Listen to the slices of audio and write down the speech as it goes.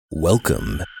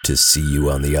Welcome to See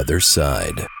You on the Other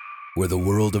Side, where the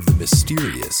world of the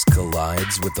mysterious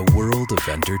collides with the world of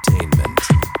entertainment.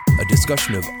 A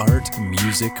discussion of art,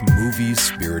 music, movies,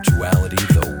 spirituality,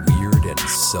 the weird, and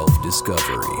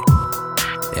self-discovery.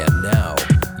 And now,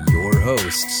 your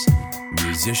hosts,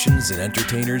 musicians and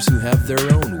entertainers who have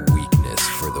their own weakness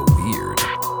for the weird.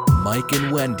 Mike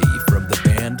and Wendy from the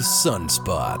band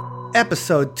Sunspot.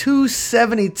 Episode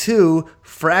 272,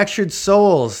 Fractured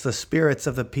Souls, the spirits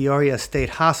of the Peoria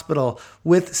State Hospital,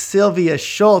 with Sylvia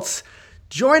Shults.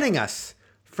 Joining us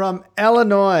from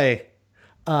Illinois,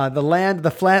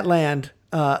 the flat land,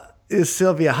 is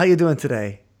Sylvia. How you doing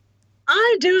today?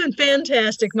 I'm doing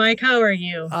fantastic, Mike. How are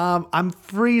you? I'm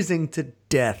freezing to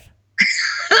death.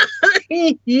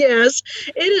 Yes,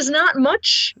 it is not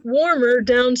much warmer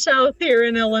down south here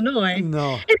in Illinois.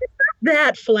 No. It's not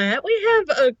that flat. We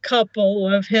have a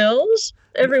couple of hills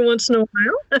every once in a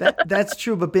while. That's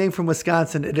true, but being from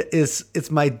Wisconsin,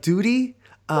 it's my duty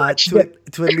to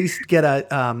at least get a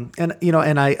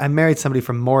and I married somebody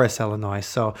from Morris, Illinois,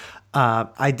 so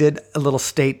I did a little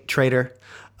state trader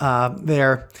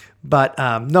there. But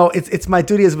no, it's my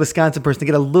duty as a Wisconsin person to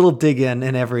get a little dig in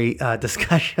every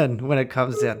discussion when it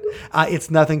comes in. It's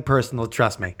nothing personal,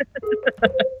 trust me.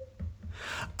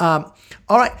 All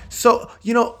right, so,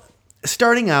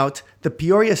 starting out, the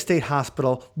Peoria State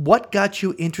Hospital, what got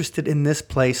you interested in this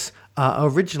place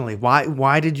originally?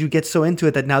 Why did you get so into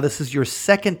it that now this is your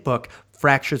second book,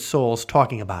 Fractured Souls,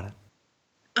 talking about it?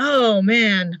 Oh,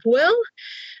 man. Well,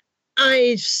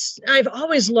 I've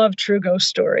always loved true ghost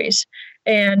stories.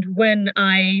 And when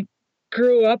I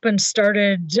grew up and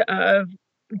started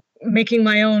making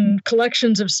my own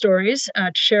collections of stories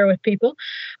to share with people,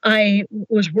 I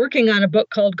was working on a book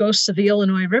called Ghosts of the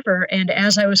Illinois River. And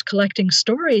as I was collecting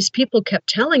stories, people kept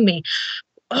telling me,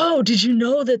 "Oh, did you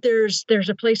know that there's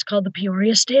a place called the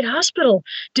Peoria State Hospital?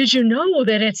 Did you know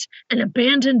that it's an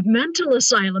abandoned mental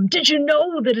asylum? Did you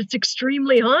know that it's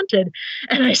extremely haunted?"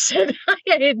 And I said, I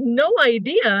had no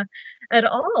idea at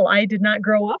all. I did not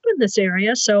grow up in this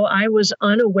area, so I was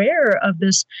unaware of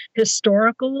this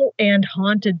historical and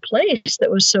haunted place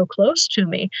that was so close to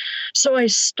me. So I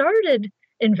started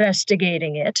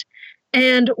investigating it,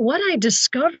 and what I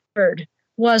discovered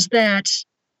was that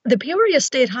the Peoria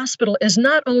State Hospital is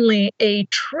not only a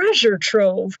treasure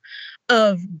trove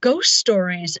of ghost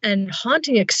stories and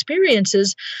haunting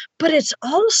experiences, but it's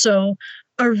also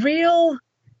a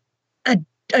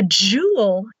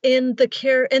jewel in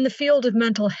the field of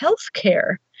mental health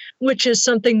care, which is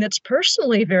something that's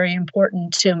personally very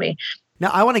important to me.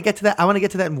 Now, I want to get to that. I want to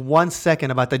get to that in 1 second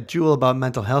about the jewel about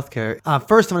mental health care.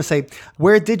 First, I want to say,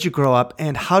 where did you grow up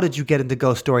and how did you get into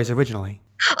ghost stories originally?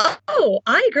 Oh,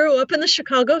 I grew up in the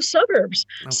Chicago suburbs.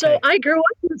 Okay. So I grew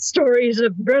up with stories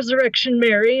of Resurrection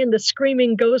Mary and the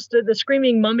screaming ghost, the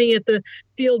screaming mummy at the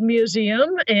Field Museum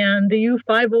and the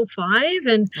U-505.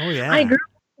 And I grew up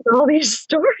with all these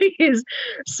stories.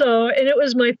 So, and it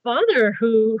was my father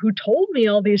who told me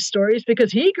all these stories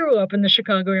because he grew up in the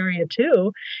Chicago area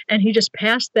too. And he just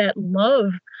passed that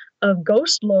love of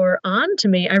ghost lore on to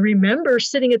me. I remember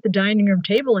sitting at the dining room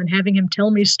table and having him tell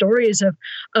me stories of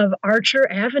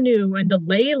Archer Avenue and the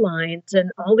ley lines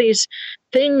and all these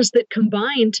things that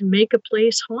combine to make a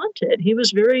place haunted. He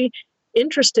was very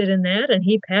interested in that, and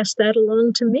he passed that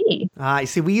along to me. I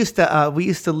see. We used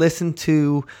to listen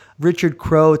to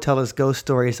Crow tell us ghost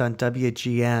stories on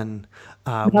WGN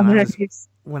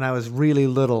when I was really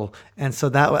little, and so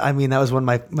that was one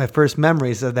of my first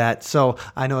memories of that. So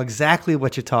I know exactly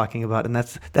what you're talking about, and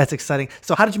that's exciting.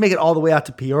 So how did you make it all the way out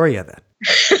to Peoria then?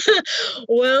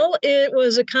 Well, it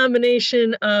was a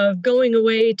combination of going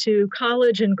away to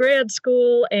college and grad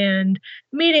school and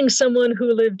meeting someone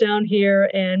who lived down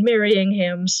here and marrying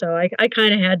him. So I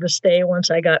kind of had to stay once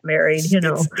I got married,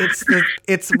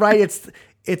 It's right.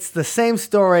 It's the same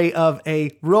story of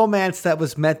a romance that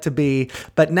was meant to be,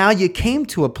 but now you came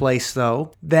to a place,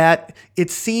 though, that it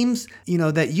seems,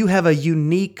 that you have a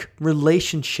unique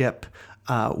relationship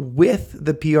with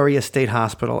the Peoria State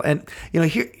Hospital. And,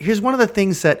 here's one of the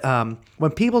things that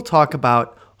when people talk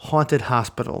about haunted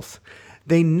hospitals,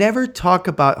 they never talk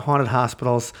about haunted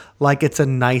hospitals like it's a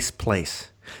nice place.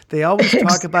 They always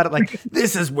talk about it like,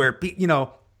 this is where,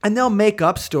 and they'll make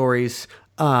up stories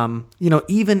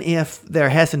even if there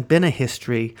hasn't been a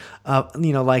history,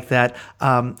 like that.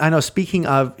 I know, speaking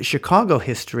of Chicago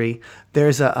history,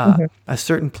 there's a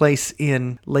certain place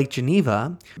in Lake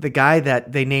Geneva, the guy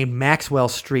that they named Maxwell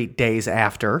Street days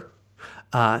after,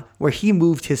 where he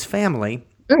moved his family.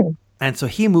 Mm. And so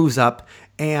he moves up,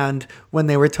 and when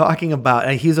they were talking about,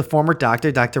 he's a former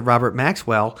doctor, Dr. Robert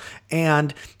Maxwell,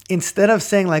 and instead of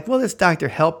saying like, well, this doctor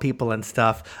helped people and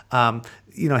stuff,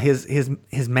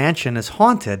 his mansion is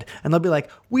haunted, and they'll be like,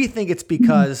 we think it's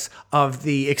because of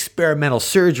the experimental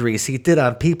surgeries he did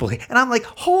on people. And I'm like,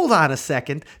 hold on a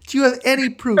second. Do you have any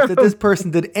proof that this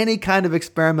person did any kind of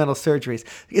experimental surgeries?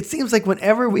 It seems like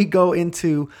whenever we go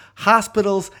into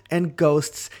hospitals and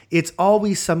ghosts, it's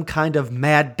always some kind of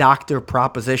mad doctor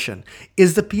proposition.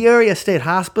 Is the Peoria State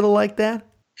Hospital like that?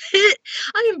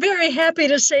 I am very happy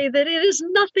to say that it is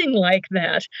nothing like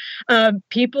that.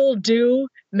 People do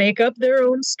make up their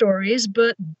own stories,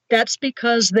 but that's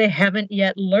because they haven't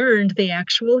yet learned the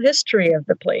actual history of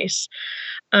the place.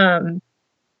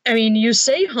 You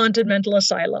say haunted mental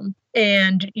asylum,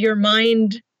 and your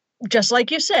mind, just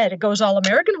like you said, it goes all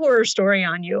American Horror Story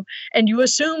on you, and you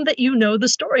assume that you know the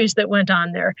stories that went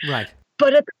on there. Right.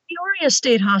 But at the Peoria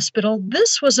State Hospital,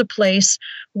 this was a place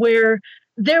where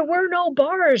there were no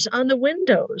bars on the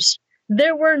windows.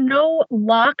 There were no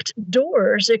locked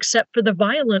doors except for the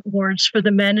violent wards for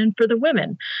the men and for the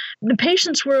women. The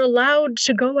patients were allowed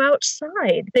to go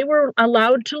outside. They were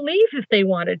allowed to leave if they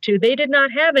wanted to. They did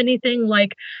not have anything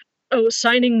like,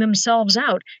 signing themselves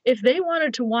out. If they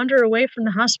wanted to wander away from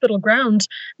the hospital grounds,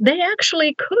 they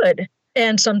actually could.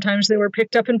 And sometimes they were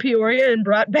picked up in Peoria and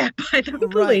brought back by the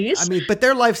police. But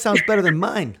their life sounds better than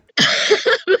mine.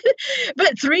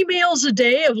 But 3 meals a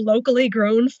day of locally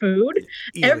grown food,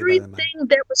 everything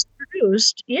that was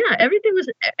produced,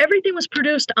 everything was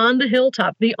produced on the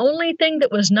hilltop. The only thing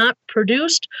that was not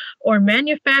produced or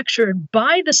manufactured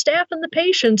by the staff and the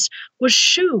patients was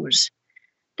shoes.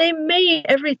 They made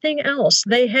everything else.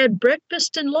 They had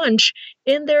breakfast and lunch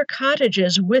in their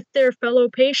cottages with their fellow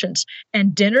patients,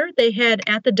 and dinner they had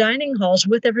at the dining halls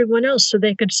with everyone else so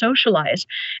they could socialize.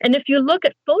 And if you look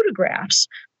at photographs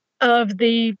of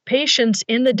the patients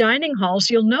in the dining halls,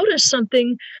 you'll notice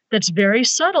something that's very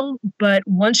subtle, but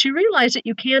once you realize it,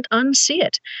 you can't unsee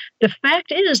it. The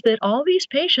fact is that all these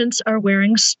patients are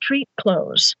wearing street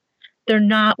clothes. They're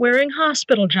not wearing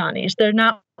hospital johnnies. They're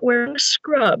not wearing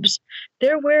scrubs.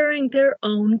 They're wearing their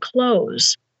own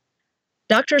clothes.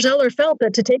 Dr. Zeller felt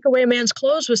that to take away a man's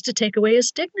clothes was to take away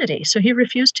his dignity, so he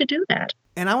refused to do that.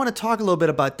 And I want to talk a little bit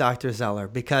about Dr. Zeller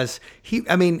because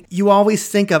you always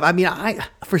think of,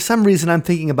 for some reason I'm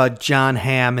thinking about John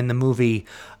Hamm in the movie.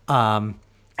 I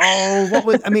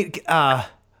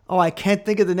can't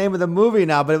think of the name of the movie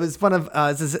now, but it was one of,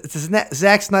 it's a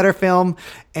Zack Snyder film,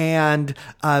 and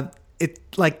it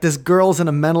like this girl's in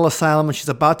a mental asylum and she's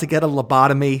about to get a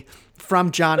lobotomy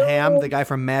from John Hamm, the guy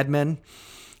from Mad Men.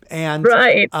 And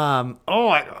right.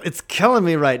 It's killing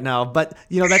me right now. But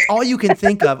that's all you can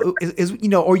think of is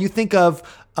or you think of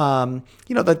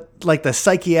the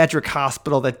psychiatric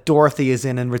hospital that Dorothy is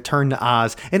in Return to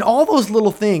Oz, and all those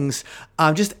little things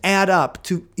just add up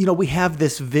to we have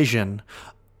this vision,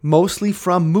 mostly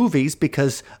from movies,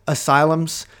 because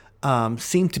asylums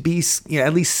seem to be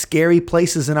at least scary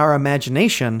places in our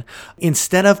imagination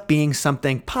instead of being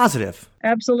something positive.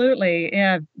 Absolutely.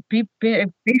 Yeah.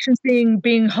 Patients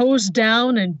being hosed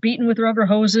down and beaten with rubber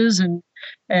hoses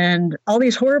and all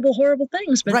these horrible, horrible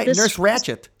things. But right. Nurse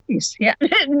Ratched. Yeah.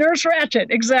 Nurse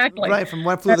Ratched. Exactly. Right. From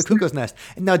One Flew Over the Cuckoo's Nest.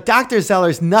 Now, Dr. Zeller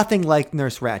is nothing like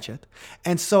Nurse Ratched.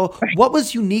 And so what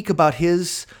was unique about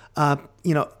his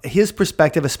his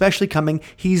perspective, especially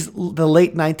he's the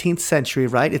late 19th century,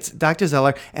 right? It's Dr.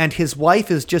 Zeller, and his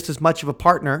wife is just as much of a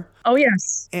partner. Oh,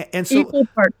 yes. And so, equal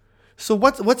partner. So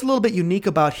what's a little bit unique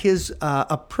about his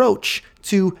approach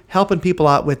to helping people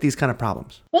out with these kind of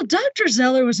problems? Well, Dr.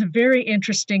 Zeller was a very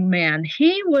interesting man.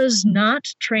 He was not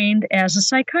trained as a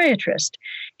psychiatrist.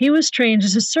 He was trained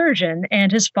as a surgeon,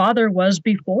 and his father was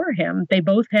before him. They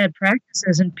both had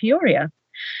practices in Peoria.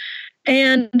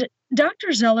 And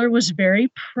Dr. Zeller was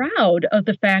very proud of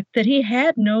the fact that he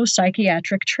had no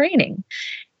psychiatric training.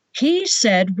 He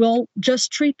said, well,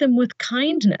 just treat them with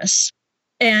kindness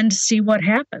and see what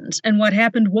happens. And what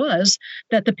happened was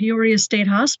that the Peoria State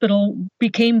Hospital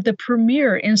became the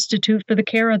premier institute for the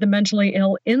care of the mentally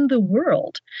ill in the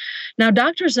world. Now,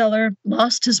 Dr. Zeller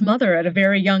lost his mother at a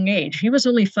very young age. He was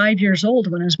only 5 years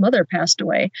old when his mother passed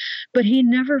away, but he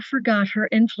never forgot her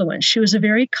influence. She was a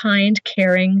very kind,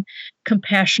 caring,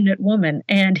 compassionate woman,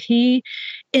 and he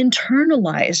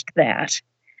internalized that.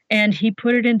 And he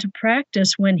put it into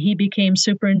practice when he became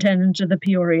superintendent of the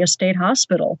Peoria State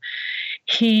Hospital.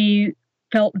 He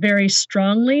felt very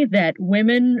strongly that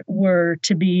women were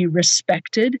to be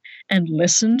respected and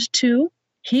listened to.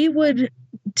 He would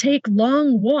take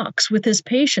long walks with his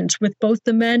patients, with both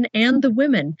the men and the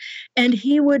women, and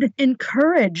he would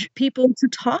encourage people to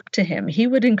talk to him. He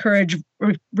would encourage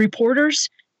reporters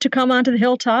to come onto the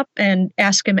hilltop and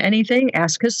ask him anything,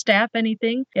 ask his staff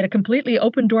anything. He had a completely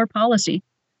open door policy.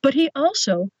 But he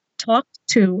also talked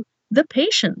to the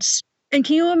patients. And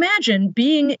can you imagine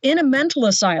being in a mental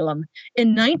asylum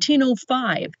in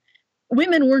 1905?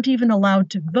 Women weren't even allowed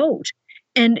to vote.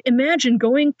 And imagine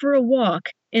going for a walk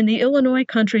in the Illinois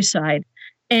countryside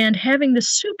and having the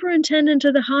superintendent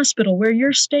of the hospital where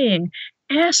you're staying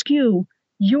ask you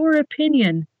your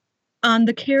opinion on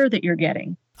the care that you're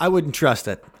getting. I wouldn't trust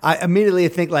it. I immediately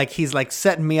think like he's like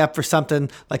setting me up for something,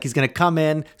 like he's going to come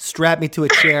in, strap me to a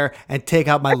chair, and take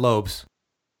out my lobes.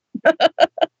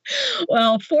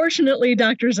 Well, fortunately,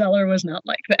 Dr. Zeller was not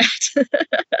like that.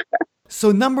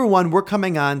 So number one, we're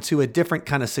coming on to a different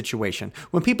kind of situation.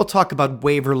 When people talk about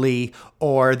Waverly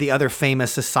or the other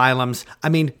famous asylums, I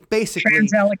mean, basically,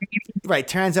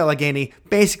 Trans-Allegheny,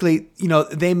 basically,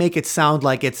 they make it sound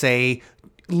like it's a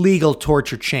legal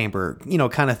torture chamber,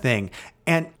 kind of thing.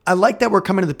 And I like that we're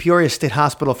coming to the Peoria State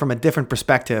Hospital from a different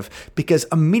perspective, because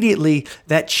immediately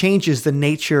that changes the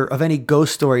nature of any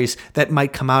ghost stories that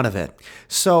might come out of it.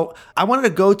 So I wanted to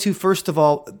go to, first of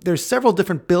all, there's several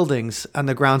different buildings on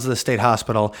the grounds of the state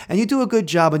hospital, and you do a good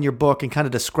job in your book in kind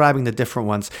of describing the different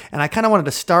ones. And I kind of wanted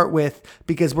to start with,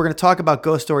 because we're going to talk about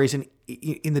ghost stories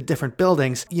in the different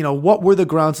buildings, what were the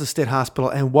grounds of the state hospital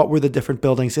and what were the different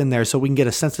buildings in there, so we can get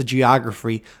a sense of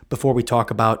geography before we talk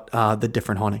about the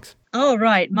different hauntings. All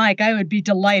right, Mike, I would be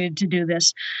delighted to do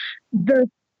this. The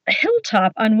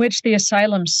hilltop on which the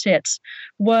asylum sits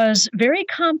was very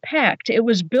compact. It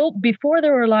was built before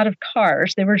there were a lot of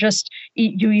cars. They were just,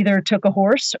 you either took a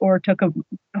horse or took a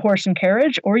horse and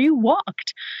carriage, or you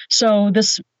walked. So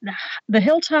the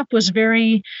hilltop was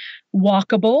very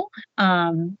walkable.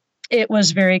 It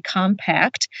was very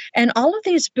compact, and all of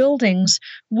these buildings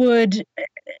would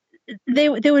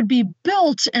be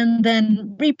built and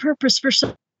then repurposed for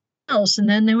something else, and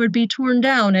then they would be torn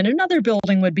down and another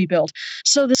building would be built.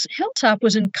 So this hilltop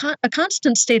was in a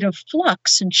constant state of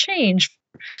flux and change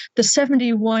for the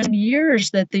 71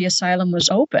 years that the asylum was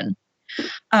open.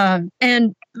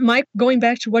 And Mike, going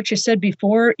back to what you said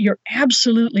before, you're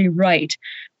absolutely right.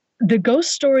 The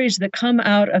ghost stories that come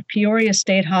out of Peoria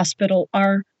State Hospital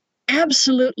are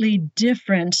absolutely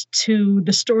different to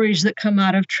the stories that come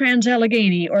out of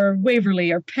Trans-Allegheny or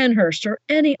Waverly or Pennhurst or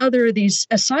any other of these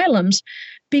asylums,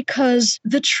 because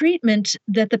the treatment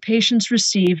that the patients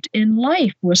received in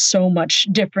life was so much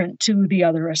different to the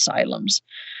other asylums.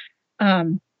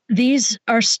 These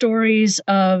are stories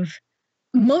of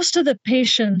most of the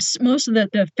patients, most of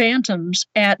the phantoms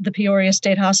at the Peoria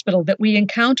State Hospital that we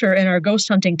encounter in our ghost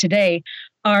hunting today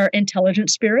are intelligent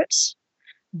spirits.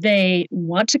 They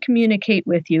want to communicate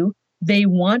with you. They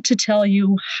want to tell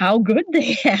you how good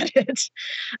they had it.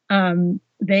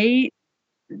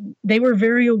 They were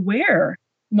very aware,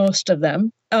 most of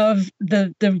them, of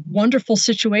the wonderful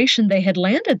situation they had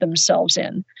landed themselves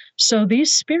in. So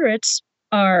these spirits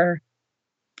are,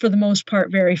 for the most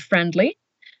part, very friendly.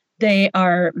 They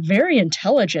are very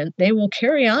intelligent. They will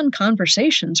carry on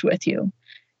conversations with you.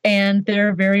 And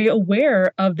they're very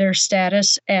aware of their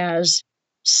status as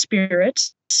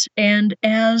spirits and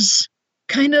as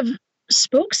kind of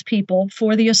spokespeople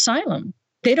for the asylum.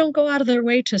 They don't go out of their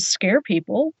way to scare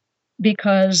people,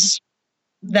 because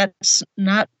that's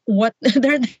not what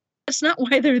that's not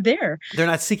why they're there. They're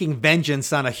not seeking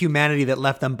vengeance on a humanity that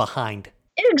left them behind.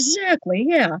 Exactly,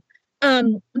 yeah.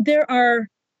 There are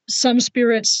some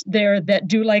spirits there that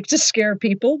do like to scare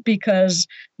people because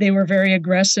they were very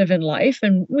aggressive in life,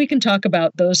 and we can talk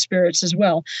about those spirits as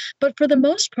well. But for the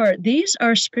most part, these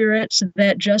are spirits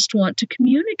that just want to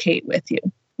communicate with you,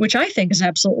 which I think is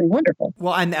absolutely wonderful.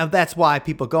 Well, and that's why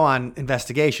people go on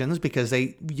investigations, because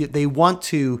they want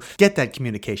to get that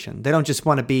communication. They don't just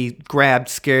want to be grabbed,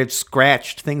 scared,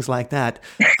 scratched, things like that.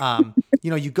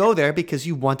 You go there because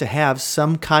you want to have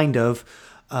some kind of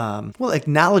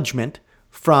acknowledgement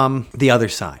from the other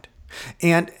side.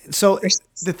 And so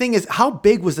the thing is, how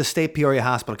big was the State Peoria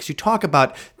Hospital? Because you talk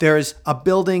about there's a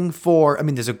building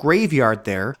there's a graveyard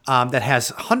there that has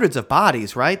hundreds of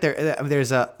bodies, right?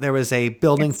 There was a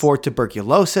building for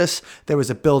tuberculosis. There was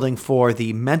a building for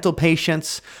the mental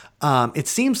patients. It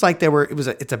seems like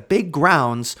it's a big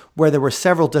grounds where there were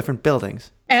several different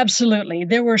buildings. Absolutely.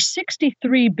 There were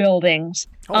 63 buildings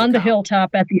on the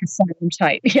hilltop at the asylum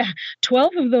site. Yeah.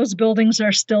 12 of those buildings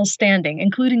are still standing,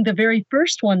 including the very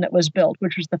first one that was built,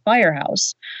 which was the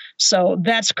firehouse. So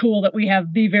that's cool that we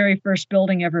have the very first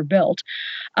building ever built.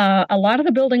 A lot of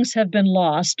the buildings have been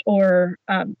lost, or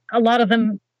a lot of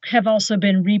them have also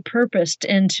been repurposed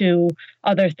into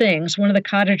other things. One of the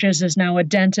cottages is now a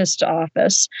dentist's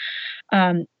office.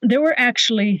 There were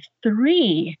actually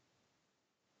 3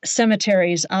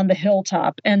 cemeteries on the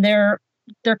hilltop, and they're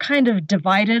kind of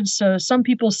divided. So some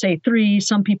people say 3,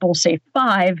 some people say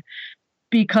 5.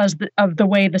 because of the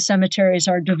way the cemeteries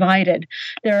are divided.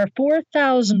 There are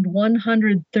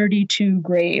 4,132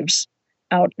 graves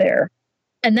out there.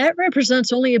 And that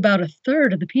represents only about a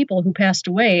third of the people who passed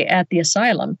away at the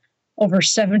asylum over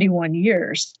 71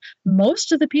 years.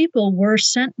 Most of the people were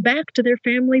sent back to their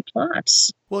family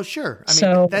plots. Well, sure. I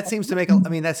mean, that seems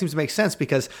to make sense,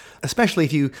 because especially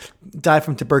if you die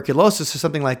from tuberculosis or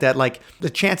something like that, like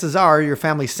the chances are your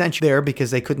family sent you there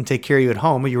because they couldn't take care of you at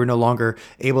home, or you were no longer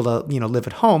able to, live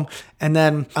at home. And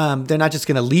then they're not just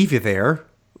going to leave you there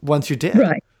once you're dead.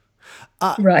 Right.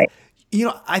 Right.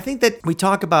 I think that we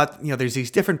talk about, there's these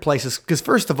different places, because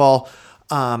first of all,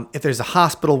 if there's a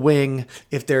hospital wing,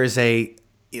 if there's a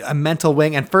mental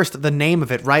wing, and first the name of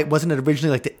it, right? Wasn't it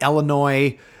originally like the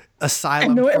Illinois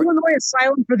Asylum? Illinois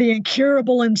Asylum for the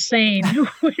Incurable Insane,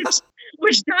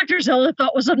 which Dr. Zeller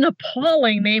thought was an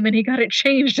appalling name, and he got it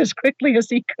changed as quickly as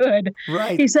he could.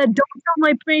 Right. He said, "Don't tell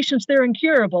my patients they're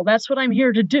incurable. That's what I'm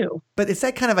here to do." But it's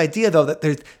that kind of idea, though, that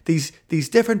there's these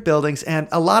different buildings, and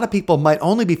a lot of people might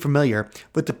only be familiar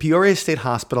with the Peoria State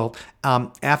Hospital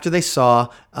after they saw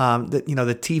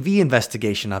the TV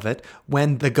investigation of it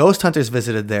when the ghost hunters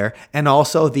visited there, and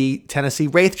also the Tennessee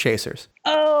Wraith Chasers.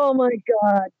 Oh my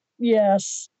God!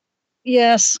 Yes.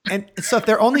 Yes. And so if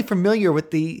they're only familiar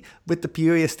with the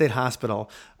Peoria State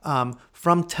Hospital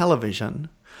from television,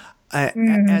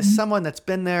 as someone that's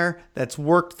been there, that's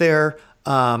worked there,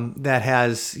 that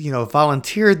has,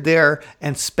 volunteered there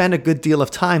and spent a good deal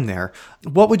of time there,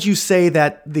 what would you say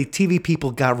that the TV people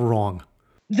got wrong?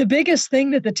 The biggest thing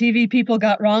that the TV people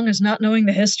got wrong is not knowing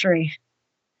the history.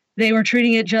 They were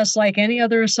treating it just like any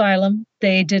other asylum.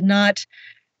 They did not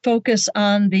focus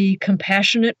on the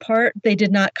compassionate part. They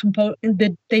did not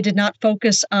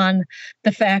focus on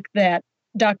the fact that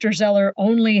Dr. Zeller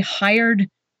only hired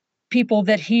people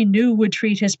that he knew would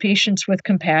treat his patients with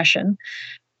compassion.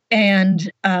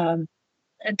 And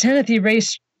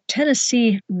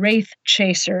Tennessee Wraith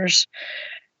Chasers,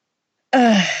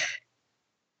 they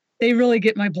really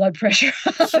get my blood pressure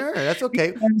up. Sure, that's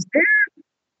okay.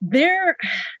 Their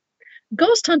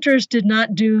ghost hunters did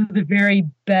not do the very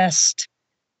best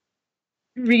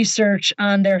research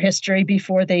on their history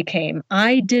before they came.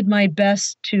 I did my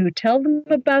best to tell them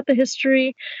about the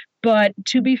history, but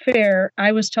to be fair,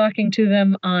 I was talking to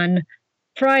them on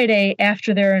Friday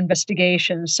after their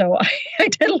investigation. So I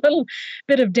did a little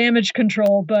bit of damage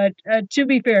control, but to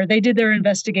be fair, they did their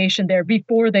investigation there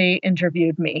before they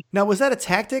interviewed me. Now, was that a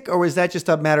tactic, or was that just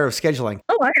a matter of scheduling?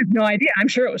 Oh, I have no idea. I'm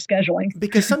sure it was scheduling.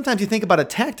 Because sometimes you think about a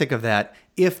tactic of that.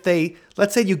 If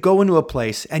let's say you go into a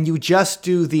place and you just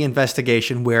do the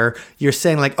investigation where you're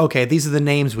saying like, okay, these are the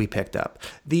names we picked up.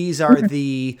 These are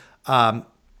the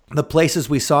places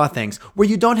we saw things, where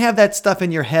you don't have that stuff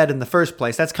in your head in the first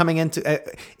place. That's coming into,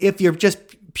 if you're just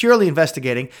purely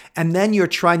investigating and then you're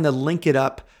trying to link it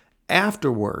up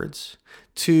afterwards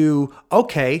to,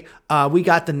 okay, we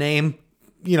got the name,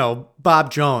 Bob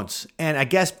Jones. And I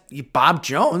guess Bob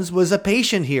Jones was a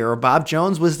patient here, or Bob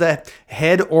Jones was the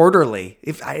head orderly.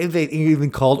 If they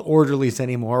even called orderlies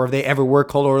anymore, or if they ever were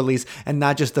called orderlies and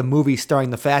not just the movie starring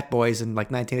the Fat Boys in like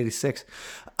 1986.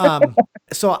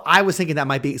 So I was thinking that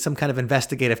might be some kind of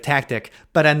investigative tactic,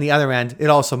 but on the other end, it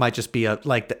also might just be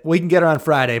we can get her on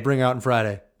Friday, bring her out on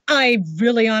Friday. I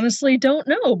really honestly don't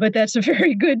know, but that's a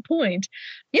very good point.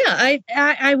 Yeah,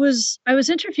 I was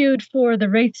interviewed for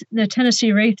the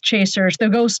Tennessee Wraith Chasers, the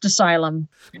Ghost Asylum.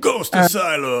 Ghost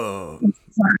Asylum.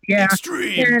 Yeah.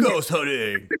 Extreme ghost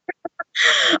hunting.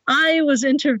 I was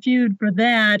interviewed for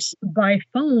that by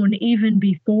phone even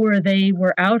before they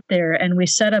were out there, and we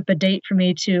set up a date for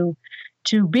me to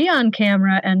be on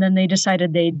camera, and then they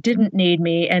decided they didn't need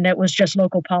me, and it was just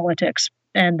local politics,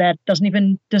 and that doesn't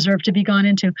even deserve to be gone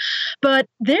into. But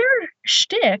their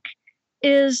shtick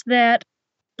is that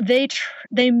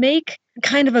they make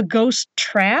kind of a ghost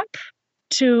trap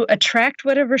to attract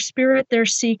whatever spirit they're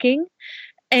seeking,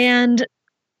 and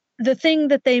the thing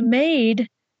that they made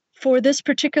for this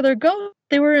particular ghost,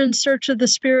 they were in search of the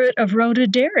spirit of Rhoda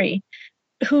Derry,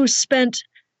 who spent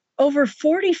over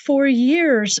 44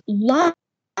 years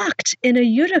locked in a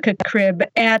Utica crib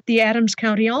at the Adams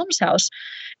County Almshouse.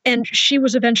 And she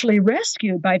was eventually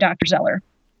rescued by Dr. Zeller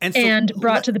and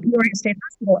brought to the Peoria State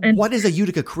Hospital. And what is a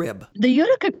Utica crib? The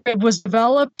Utica crib was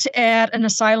developed at an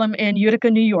asylum in Utica,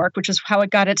 New York, which is how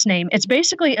it got its name. It's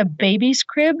basically a baby's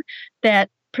crib that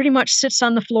pretty much sits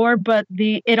on the floor, but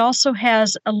it also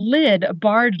has a lid, a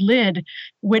barred lid,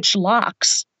 which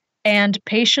locks. And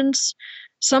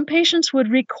some patients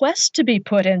would request to be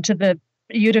put into the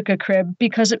Utica crib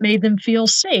because it made them feel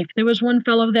safe. There was one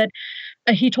fellow that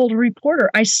He told a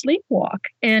reporter, I sleepwalk.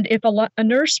 And if a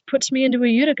nurse puts me into a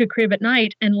Utica crib at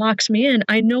night and locks me in,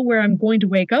 I know where I'm going to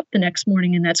wake up the next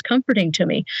morning, and that's comforting to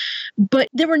me. But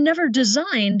they were never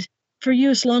designed for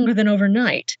use longer than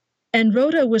overnight. And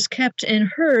Rhoda was kept in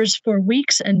hers for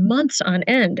weeks and months on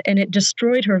end, and it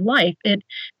destroyed her life.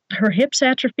 Her hips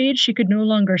atrophied. She could no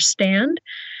longer stand.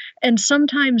 And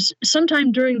sometime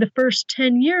during the first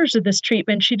 10 years of this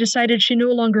treatment, she decided she no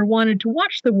longer wanted to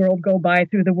watch the world go by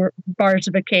through the bars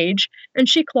of a cage, and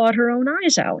she clawed her own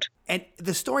eyes out. And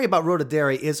the story about Rhoda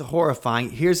Derry is horrifying.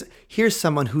 Here's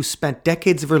someone who spent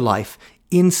decades of her life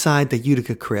inside the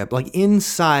Utica crib, like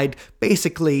inside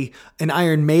basically an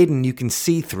Iron Maiden you can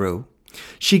see through.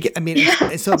 So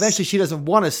eventually she doesn't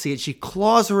want to see it. She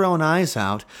claws her own eyes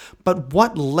out. But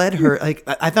what led her? Like,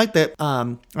 I think that,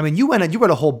 you read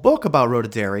a whole book about Rhoda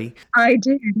Derry. I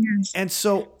did, yes. And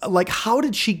so, like, how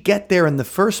did she get there in the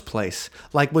first place?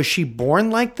 Like, was she born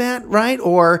like that, right?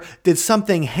 Or did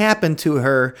something happen to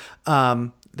her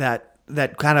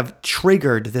that kind of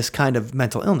triggered this kind of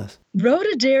mental illness?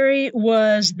 Rhoda Derry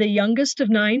was the youngest of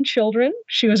 9 children.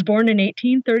 She was born in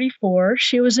 1834.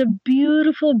 She was a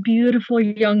beautiful, beautiful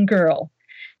young girl.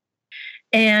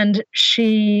 And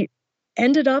she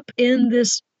ended up in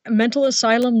this mental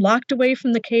asylum, locked away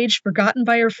from the cage, forgotten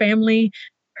by her family,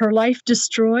 her life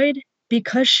destroyed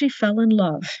because she fell in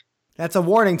love. That's a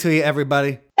warning to you,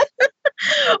 everybody.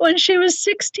 When she was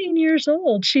 16 years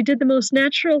old, she did the most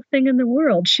natural thing in the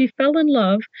world. She fell in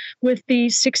love with the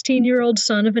 16-year-old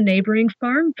son of a neighboring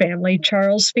farm family,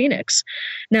 Charles Phoenix.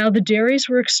 Now, the Derrys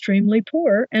were extremely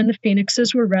poor, and the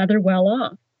Phoenixes were rather well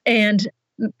off. And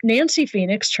Nancy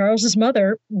Phoenix, Charles's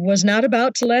mother, was not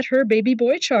about to let her baby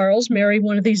boy Charles marry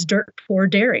one of these dirt poor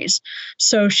Derrys.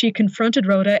 So she confronted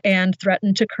Rhoda and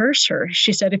threatened to curse her.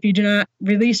 She said, if you do not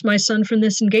release my son from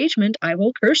this engagement, I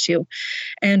will curse you.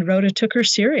 And Rhoda took her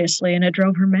seriously, and it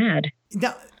drove her mad.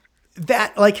 Now,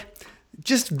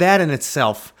 just that in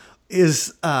itself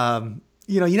is,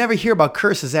 you never hear about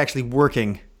curses actually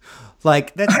working.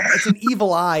 Like, it's an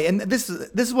evil eye. And this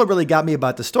is what really got me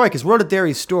about the story, because Rhoda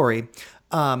Derry's story,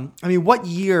 what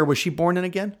year was she born in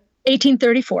again?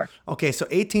 1834. Okay, so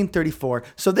 1834.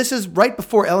 So this is right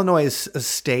before Illinois is a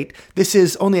state. This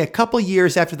is only a couple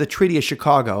years after the Treaty of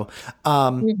Chicago,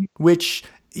 which,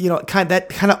 kind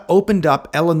of opened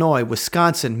up Illinois,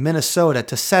 Wisconsin, Minnesota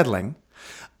to settling.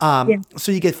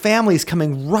 So you get families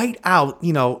coming right out,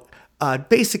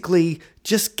 basically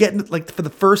just getting, like, for the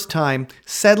first time,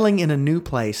 settling in a new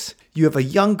place. You have a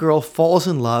young girl falls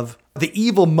in love. The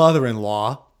evil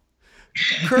mother-in-law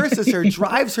curses her,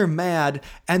 drives her mad,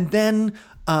 and then,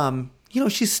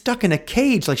 she's stuck in a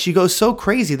cage. Like, she goes so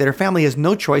crazy that her family has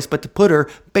no choice but to put her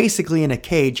basically in a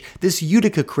cage, this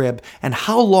Utica crib. And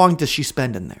how long does she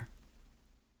spend in there?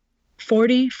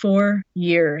 44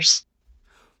 years.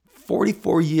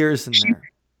 44 years in there.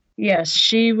 Yes,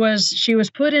 she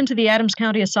was put into the Adams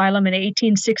County Asylum in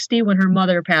 1860 when her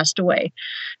mother passed away.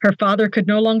 Her father could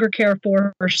no longer care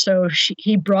for her, so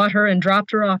he brought her and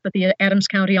dropped her off at the Adams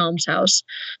County Almshouse.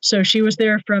 So she was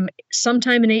there from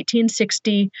sometime in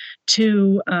 1860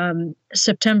 to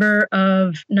September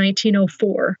of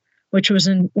 1904. Which was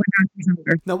when I was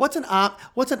younger. Now, what's an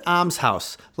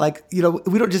almshouse? Like,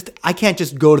 I can't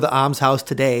just go to the almshouse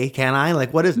today, can I?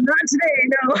 Like, what is it? Not today,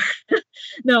 no.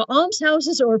 No,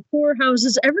 almshouses or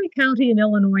poorhouses, every county in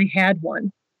Illinois had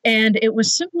one. And it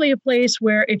was simply a place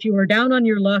where if you were down on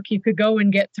your luck, you could go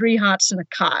and get 3 hots and a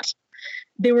cot.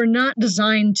 They were not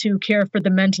designed to care for the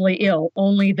mentally ill,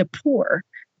 only the poor.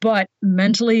 But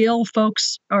mentally ill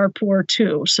folks are poor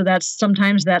too. So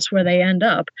sometimes that's where they end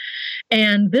up.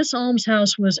 And this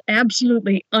almshouse was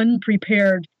absolutely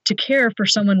unprepared to care for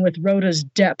someone with Rhoda's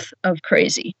depth of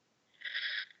crazy.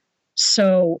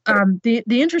 So the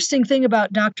interesting thing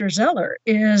about Dr. Zeller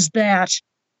is that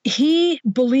he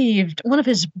believed, one of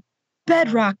his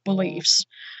bedrock beliefs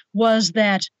was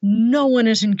that no one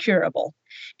is incurable.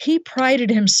 He prided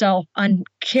himself on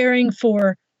caring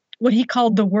for what he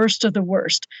called the worst of the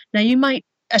worst. Now, you might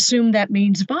assume that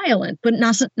means violent, but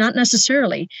not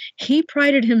necessarily. He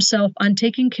prided himself on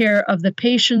taking care of the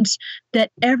patients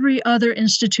that every other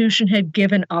institution had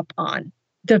given up on,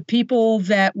 the people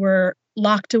that were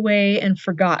locked away and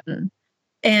forgotten.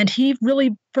 And he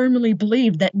really firmly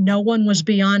believed that no one was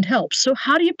beyond help. So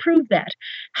how do you prove that?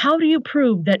 How do you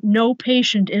prove that no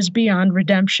patient is beyond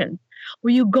redemption?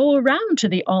 Well, you go around to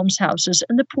the almshouses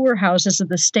and the poorhouses of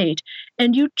the state,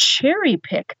 and you cherry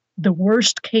pick the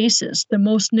worst cases, the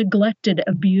most neglected,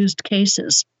 abused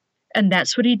cases. And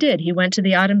that's what he did. He went to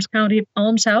the Adams County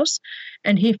Almshouse,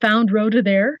 and he found Rhoda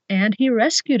there, and he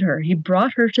rescued her. He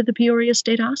brought her to the Peoria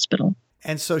State Hospital.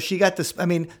 And so she got this, I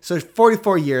mean, so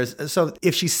 44 years. So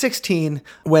if she's 16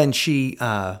 when she,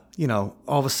 all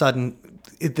of a sudden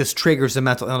this triggers a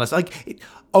mental illness,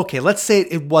 okay, let's say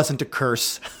it wasn't a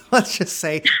curse. Let's just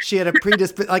say she had a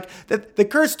predisposition, like the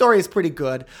curse story is pretty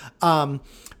good.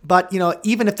 But,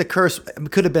 even if the curse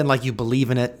could have been like you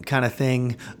believe in it kind of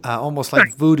thing, almost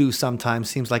like voodoo sometimes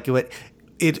seems like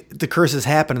the curses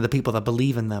happen to the people that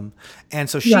believe in them. And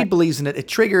so she believes in it. It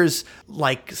triggers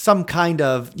like some kind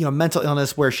of, mental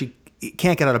illness where she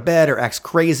can't get out of bed or acts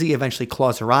crazy, eventually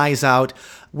claws her eyes out.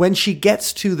 When she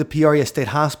gets to the Peoria State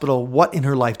Hospital, what in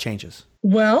her life changes?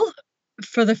 Well,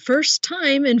 for the first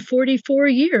time in 44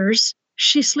 years,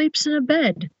 she sleeps in a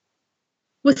bed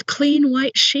with clean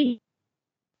white sheets.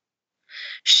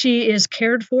 She is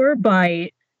cared for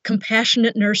by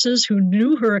compassionate nurses who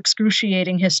knew her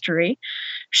excruciating history.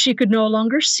 She could no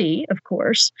longer see, of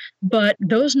course, but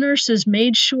those nurses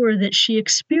made sure that she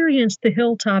experienced the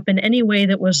hilltop in any way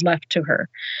that was left to her.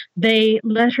 They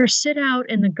let her sit out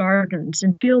in the gardens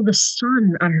and feel the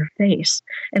sun on her face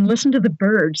and listen to the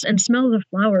birds and smell the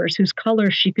flowers whose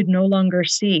colors she could no longer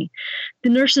see. The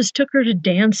nurses took her to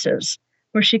dances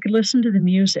where she could listen to the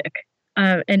music.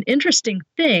 An interesting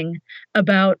thing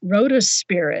about Rhoda's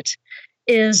spirit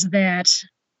is that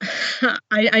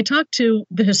I talked to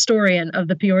the historian of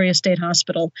the Peoria State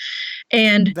Hospital,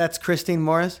 and that's Christine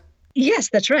Morris? Yes,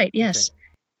 that's right. Yes.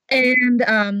 Okay.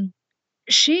 And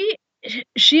she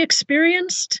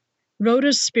experienced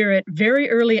Rhoda's spirit very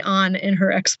early on in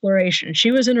her exploration.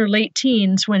 She was in her late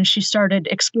teens when she started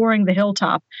exploring the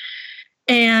hilltop.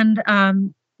 And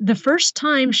the first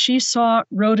time she saw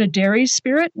Rhoda Derry's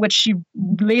spirit, which she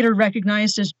later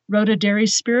recognized as Rhoda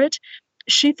Derry's spirit,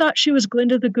 she thought she was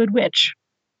Glinda the Good Witch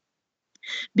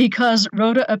because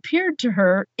Rhoda appeared to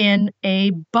her in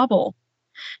a bubble.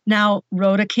 Now,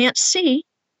 Rhoda can't see.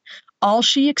 All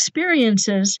she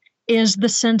experiences is the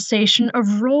sensation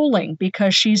of rolling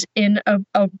because she's in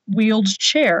a wheeled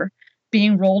chair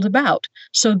being rolled about.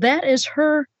 So that is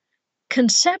her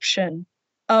conception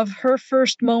of her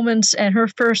first moments and her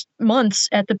first months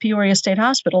at the Peoria State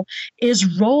Hospital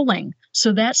is rolling.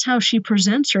 So that's how she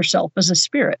presents herself as a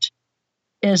spirit,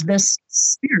 is this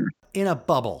spirit. In a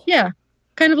bubble. Yeah.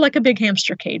 Kind of like a big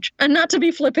hamster cage. And not to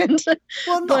be flippant.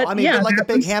 Well, no, but like a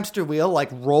big hamster wheel, like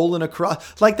rolling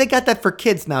across. Like they got that for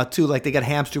kids now too. Like they got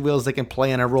hamster wheels they can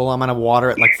play and roll them on a water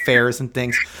at like fairs and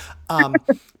things.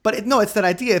 But it's that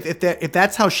idea. If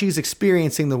that's how she's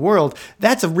experiencing the world,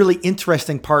 that's a really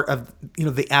interesting part of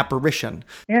the apparition.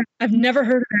 Yeah, I've never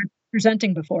heard of that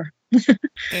presenting before.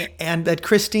 and that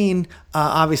Christine,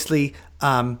 obviously,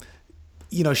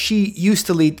 she used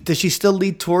to lead. Does she still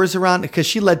lead tours around? Because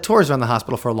she led tours around the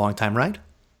hospital for a long time, right?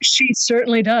 She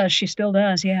certainly does. She still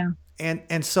does. Yeah.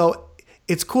 And so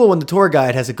it's cool when the tour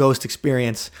guide has a ghost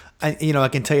experience. I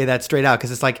can tell you that straight out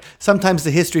because it's like sometimes the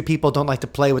history people don't like to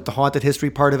play with the haunted history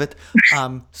part of it.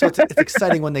 So it's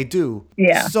exciting when they do.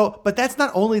 Yeah. So, but that's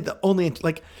not only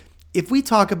like if we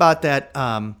talk about that,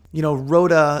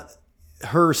 Rhoda,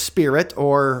 her spirit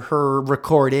or her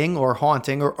recording or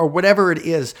haunting or whatever it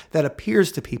is that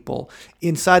appears to people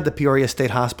inside the Peoria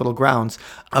State Hospital grounds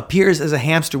appears as a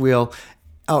hamster wheel.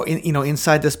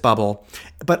 Inside this bubble,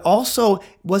 but also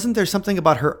wasn't there something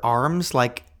about her arms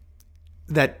like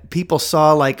that people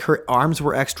saw like her arms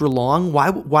were extra long?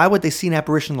 Why would they see an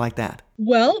apparition like that?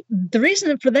 Well, the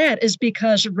reason for that is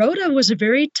because Rhoda was a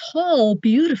very tall,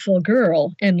 beautiful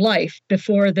girl in life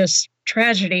before this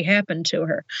tragedy happened to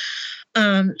her.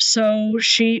 So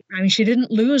she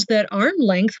didn't lose that arm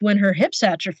length when her hips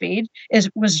atrophied. It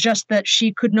was just that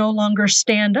she could no longer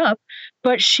stand up,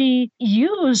 but she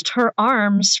used her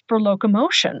arms for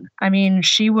locomotion. I mean,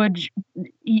 she would,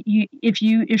 if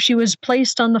she was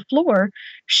placed on the floor,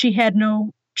 she had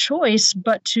no choice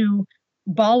but to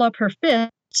ball up her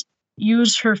fists,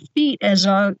 use her feet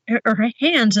or her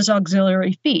hands as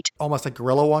auxiliary feet. Almost like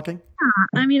gorilla walking?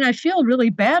 I mean, I feel really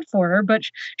bad for her, but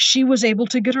she was able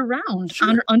to get around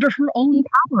under her own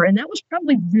power, and that was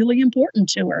probably really important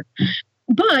to her.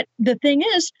 But the thing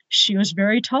is, she was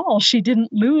very tall. She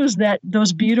didn't lose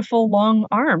those beautiful long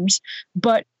arms,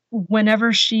 but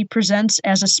whenever she presents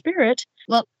as a spirit,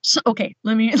 let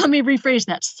me rephrase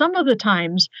that. Some of the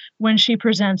times when she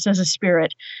presents as a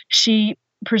spirit, she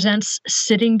presents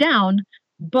sitting down,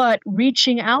 but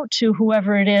reaching out to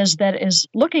whoever it is that is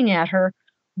looking at her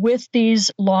with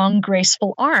these long,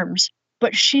 graceful arms,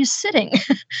 but she's sitting.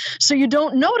 So you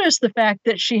don't notice the fact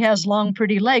that she has long,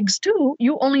 pretty legs too.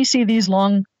 You only see these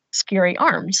long, scary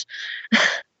arms.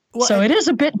 Well, so it is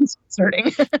a bit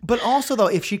disconcerting. But also though,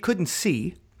 if she couldn't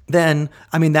see, then,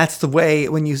 I mean, that's the way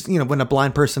when when a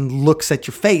blind person looks at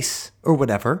your face or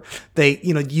whatever, they,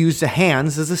 use the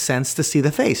hands as a sense to see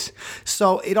the face.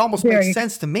 So it almost makes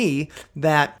sense to me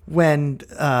that when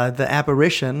the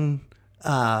apparition,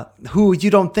 who you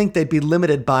don't think they'd be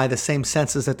limited by the same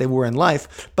senses that they were in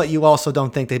life, but you also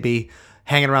don't think they'd be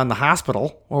hanging around the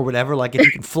hospital or whatever, like if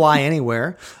you can fly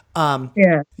anywhere,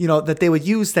 that they would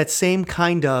use that same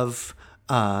kind of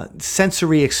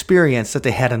sensory experience that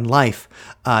they had in life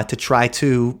to try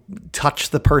to touch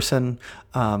the person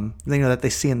that they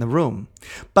see in the room.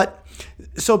 But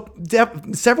so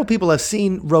several people have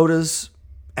seen Rhoda's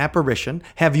apparition.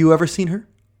 Have you ever seen her?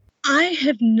 I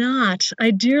have not.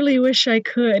 I dearly wish I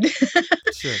could.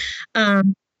 Sure. I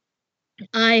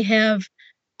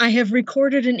have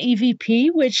recorded an EVP,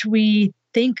 which we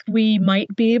think we might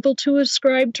be able to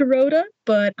ascribe to Rhoda,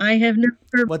 but I have never.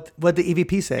 What the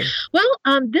EVP say? Well,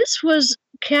 this was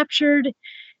captured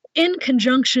in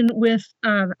conjunction with.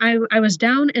 I was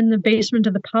down in the basement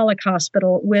of the Pollock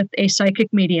Hospital with a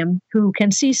psychic medium who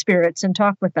can see spirits and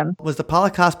talk with them. Was the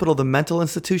Pollock Hospital the mental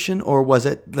institution, or was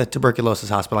it the tuberculosis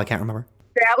hospital? I can't remember.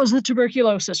 That was the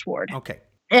tuberculosis ward. Okay.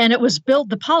 And it was built.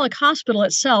 The Pollock Hospital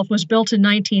itself was built in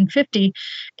 1950,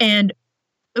 and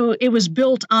it was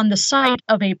built on the site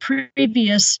of a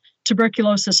previous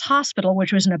tuberculosis hospital,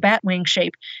 which was in a bat wing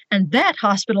shape. And that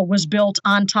hospital was built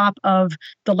on top of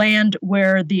the land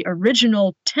where the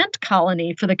original tent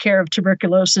colony for the care of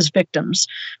tuberculosis victims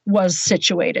was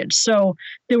situated. So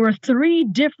there were 3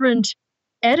 different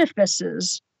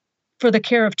edifices for the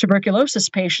care of tuberculosis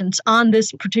patients on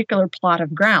this particular plot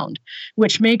of ground,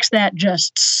 which makes that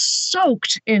just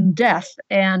soaked in death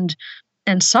and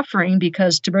suffering,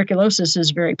 because tuberculosis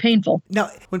is very painful. Now,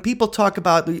 when people talk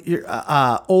about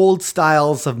old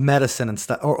styles of medicine and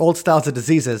stuff, or old styles of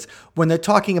diseases, when they're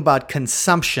talking about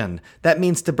consumption, that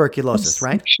means tuberculosis,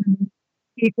 right?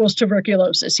 Equals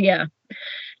tuberculosis, yeah.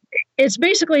 It's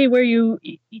basically where you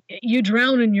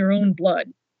drown in your own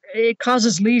blood. It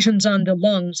causes lesions on the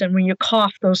lungs, and when you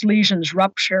cough, those lesions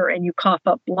rupture and you cough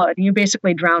up blood. You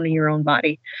basically drown in your own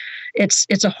body.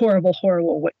 It's a horrible,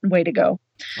 horrible way to go.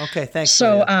 Okay, thanks.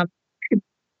 So,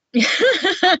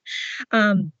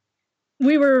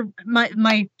 we were,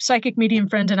 my psychic medium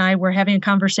friend and I were having a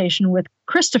conversation with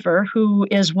Christopher, who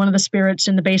is one of the spirits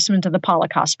in the basement of the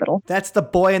Pollock Hospital. That's the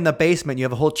boy in the basement. You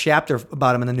have a whole chapter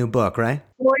about him in the new book, right?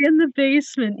 Boy in the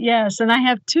basement, yes. And I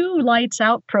have 2 Lights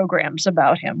Out programs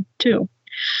about him, too.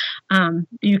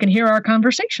 You can hear our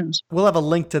conversations. We'll have a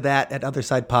link to that at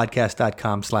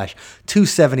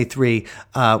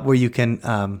othersidepodcast.com/273, where you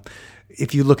can,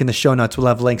 if you look in the show notes, we'll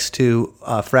have links to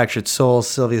Fractured Souls,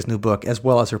 Sylvia's new book, as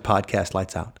well as her podcast,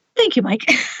 Lights Out. Thank you, Mike.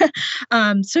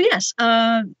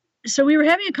 So we were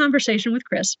having a conversation with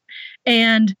Chris,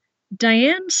 and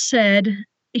Diane said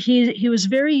he was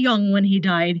very young when he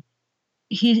died.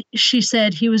 She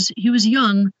said he was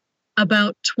young,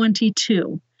 about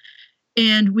 22.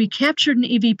 And we captured an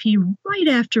EVP right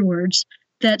afterwards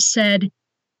that said,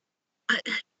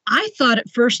 I thought at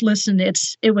first, listen,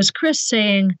 it was Chris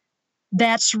saying,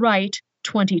 that's right,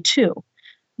 22.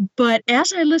 But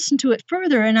as I listened to it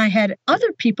further, and I had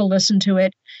other people listen to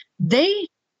it, they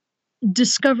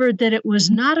discovered that it was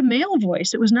not a male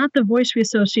voice. It was not the voice we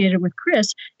associated with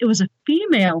Chris. It was a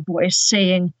female voice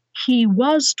saying he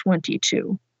was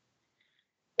 22.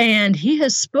 And he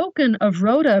has spoken of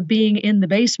Rhoda being in the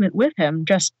basement with him,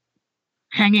 just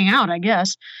hanging out, I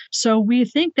guess. So we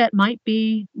think that might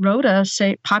be Rhoda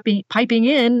piping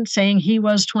in, saying he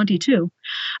was 22.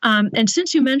 And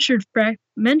since you mentioned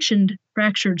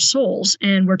Fractured Souls,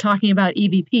 and we're talking about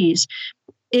EVPs,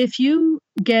 if you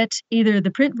get either the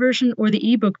print version or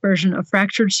the ebook version of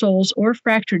Fractured Souls or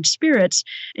Fractured Spirits,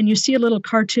 and you see a little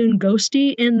cartoon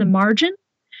ghosty in the margin,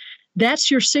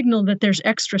 that's your signal that there's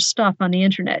extra stuff on the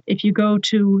internet. If you go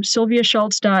to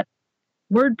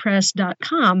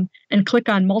sylviashults.wordpress.com and click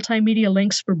on multimedia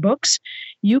links for books,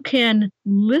 you can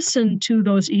listen to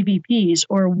those EVPs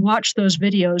or watch those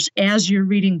videos as you're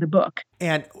reading the book.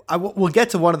 And we'll get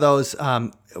to one of those,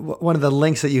 one of the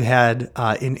links that you had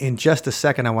in just a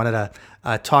second. I wanted to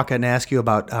talk and ask you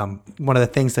about one of the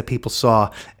things that people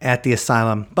saw at the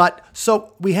asylum. But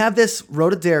so we have this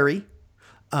Rhoda Derry.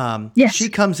 Yes. She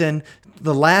comes in.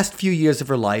 The last few years of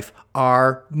her life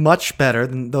are much better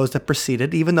than those that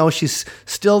preceded. Even though she's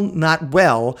still not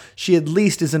well, she at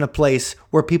least is in a place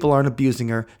where people aren't abusing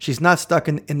her. She's not stuck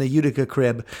in the Utica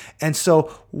crib. And so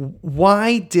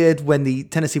why did, when the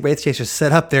Tennessee Wraith Chasers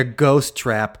set up their ghost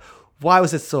trap, why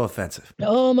was it so offensive?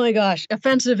 Oh my gosh,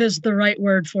 offensive is the right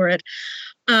word for it.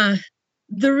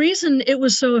 The reason it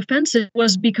was so offensive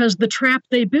was because the trap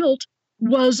they built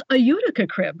was a Utica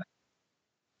crib.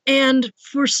 And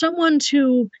for someone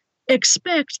to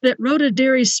expect that Rhoda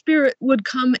Derry's spirit would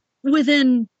come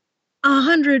within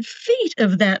 100 feet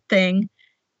of that thing,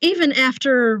 even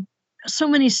after so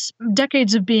many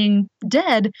decades of being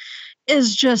dead,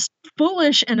 is just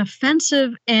foolish and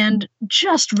offensive and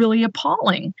just really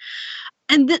appalling.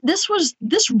 And this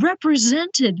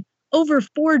represented over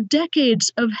 4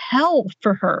 decades of hell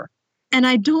for her. And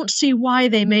I don't see why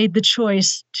they made the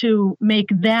choice to make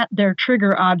that their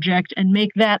trigger object and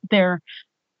make that their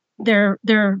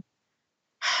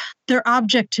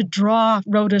object to draw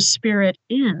Rhoda's spirit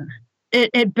in.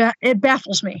 It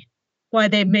baffles me why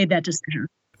they made that decision.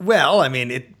 Well, I mean,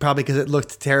 it probably because it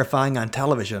looked terrifying on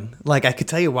television. Like, I could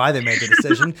tell you why they made the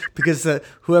decision because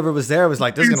whoever was there was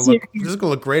like, this is gonna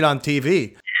look great on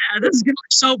TV. Yeah, this is gonna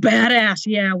look so badass.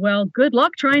 Yeah, well, good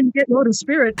luck trying to get Rhoda's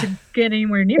spirit to get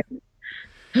anywhere near.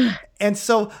 And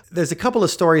so there's a couple of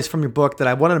stories from your book that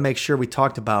I wanted to make sure we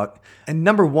talked about. And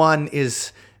number one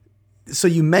is, so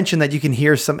you mentioned that you can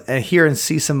hear and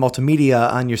see some multimedia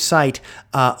on your site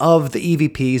of the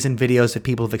EVPs and videos that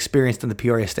people have experienced in the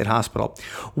Peoria State Hospital.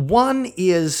 One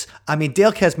is,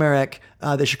 Dale Kaczmarek,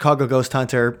 the Chicago ghost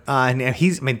hunter, and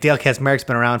Dale Kaczmarek's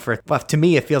been around for, well, to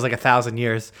me, it feels like 1,000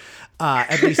 years.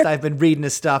 At least I've been reading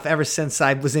his stuff ever since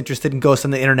I was interested in ghosts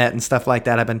on the internet and stuff like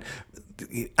that. I've been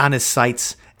on his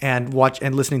sites and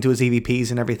listening to his EVPs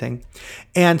and everything.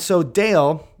 And so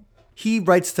Dale, he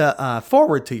writes the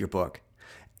forward to your book,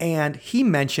 and he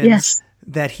mentions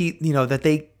that that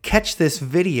they catch this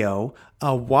video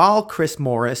while Chris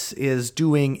Morris is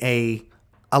doing a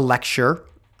lecture,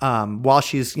 while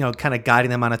she's kind of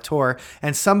guiding them on a tour,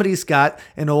 and somebody's got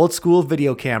an old school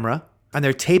video camera and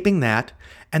they're taping that,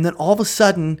 and then all of a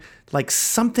sudden, like,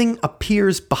 something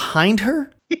appears behind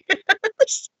her.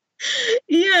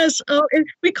 Yes. Oh,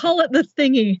 we call it the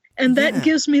thingy. And that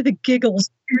gives me the giggles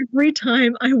every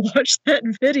time I watch that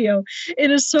video.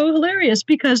 It is so hilarious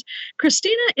because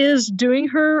Christina is doing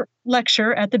her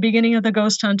lecture at the beginning of the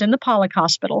ghost hunt in the Pollock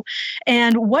Hospital.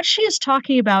 And what she is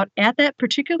talking about at that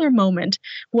particular moment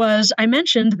was, I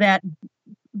mentioned that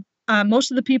most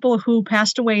of the people who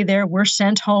passed away there were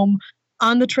sent home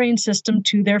on the train system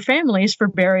to their families for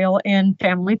burial and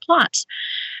family plots.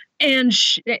 And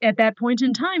at that point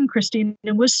in time, Christina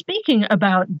was speaking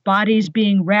about bodies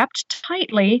being wrapped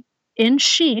tightly in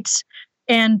sheets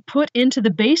and put into the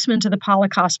basement of the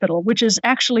Pollock Hospital, which is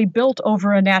actually built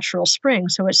over a natural spring,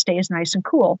 so it stays nice and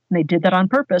cool. And they did that on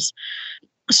purpose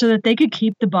so that they could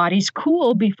keep the bodies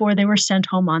cool before they were sent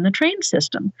home on the train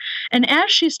system. And as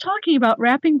she's talking about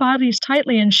wrapping bodies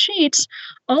tightly in sheets,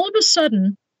 all of a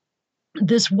sudden,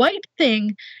 this white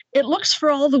thing, it looks for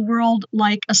all the world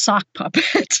like a sock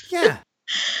puppet. Yeah.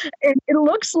 And it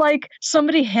looks like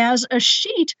somebody has a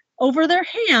sheet over their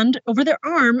hand, over their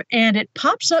arm, and it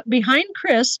pops up behind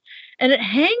Chris, and it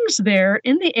hangs there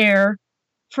in the air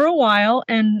for a while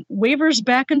and wavers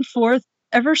back and forth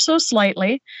ever so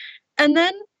slightly. And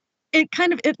then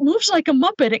it moves like a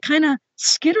Muppet. It kind of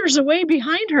skitters away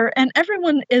behind her, and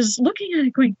everyone is looking at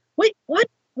it going, wait, what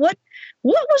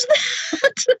was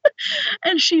that?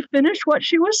 And she finished what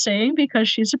she was saying because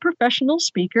she's a professional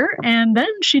speaker. And then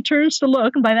she turns to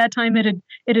look, and by that time it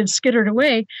had skittered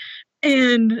away.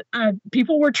 And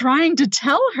people were trying to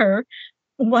tell her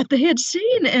what they had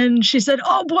seen. And she said,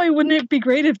 oh boy, wouldn't it be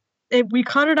great if we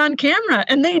caught it on camera?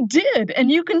 And they did.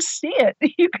 And you can see it.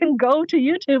 You can go to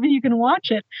YouTube and you can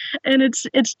watch it. And it's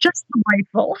just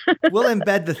delightful. We'll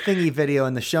embed the thingy video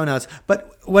in the show notes.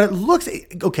 But what it looks,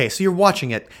 okay, so you're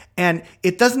watching it and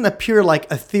it doesn't appear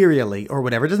like ethereally or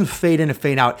whatever. It doesn't fade in and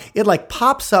fade out. It like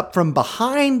pops up from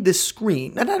behind this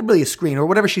screen. Not really a screen or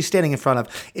whatever she's standing in front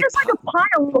of. It's like a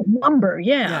pile of lumber.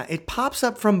 Yeah. Yeah. It pops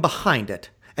up from behind it.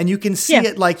 And you can see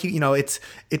it like,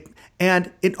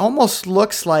 and it almost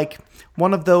looks like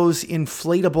one of those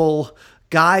inflatable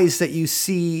guys that you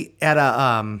see at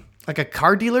a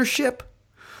car dealership,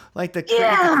 like the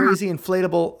crazy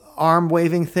inflatable arm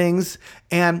waving things.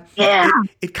 And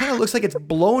it kind of looks like it's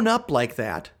blown up like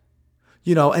that,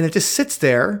 and it just sits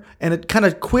there and it kind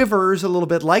of quivers a little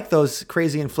bit like those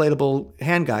crazy inflatable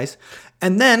hand guys.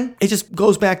 And then it just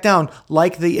goes back down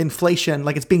like the inflation,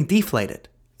 like it's being deflated.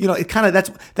 It kind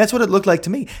of, that's what it looked like to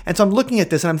me. And so I'm looking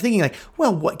at this and I'm thinking like,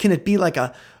 well, what can it be, like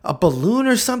a balloon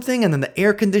or something? And then the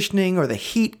air conditioning or the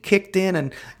heat kicked in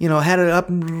and, had it up.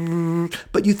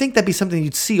 But you think that'd be something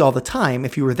you'd see all the time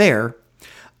if you were there.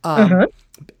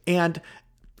 And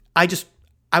I got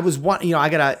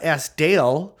to ask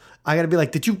Dale, I got to be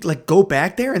like, did you like go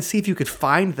back there and see if you could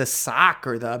find the sock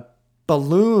or the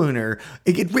balloon? Or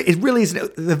it really is.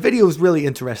 The video is really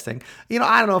interesting.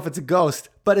 I don't know if it's a ghost,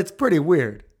 but it's pretty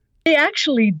weird. They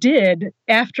actually did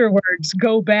afterwards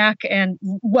go back and,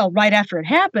 well, right after it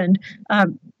happened,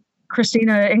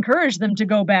 Christina encouraged them to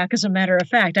go back. As a matter of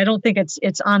fact, I don't think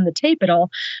it's on the tape at all,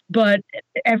 but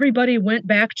everybody went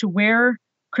back to where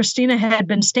Christina had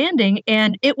been standing,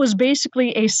 and it was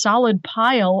basically a solid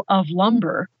pile of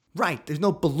lumber. Right. There's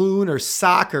no balloon or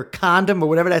sock or condom or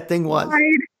whatever that thing was.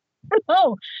 Right.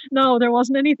 No, there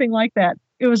wasn't anything like that.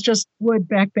 It was just wood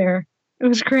back there. It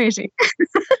was crazy.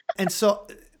 And so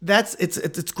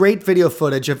it's great video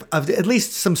footage of at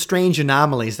least some strange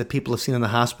anomalies that people have seen in the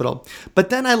hospital. But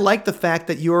then I like the fact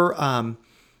that you're, one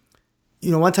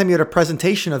time you had a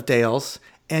presentation of Dale's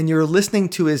and you're listening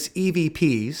to his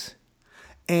EVPs,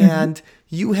 and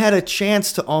you had a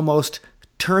chance to almost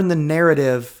turn the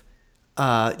narrative,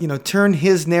 turn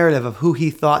his narrative of who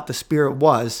he thought the spirit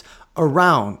was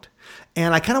around.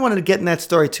 And I kind of wanted to get in that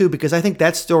story too, because I think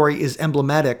that story is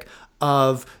emblematic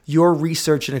of your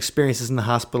research and experiences in the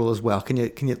hospital as well. Can you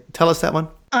tell us that one?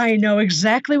 I know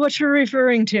exactly what you're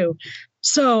referring to.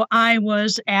 So I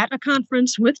was at a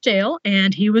conference with Dale,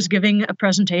 and he was giving a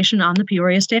presentation on the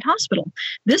Peoria State Hospital.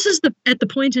 This is at the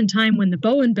point in time when the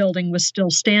Bowen building was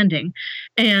still standing.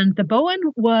 And the Bowen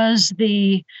was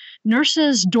the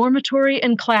nurses' dormitory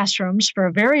and classrooms for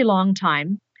a very long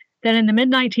time. Then in the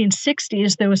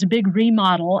mid-1960s, there was a big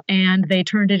remodel, and they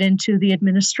turned it into the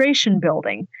administration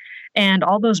building. And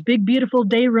all those big, beautiful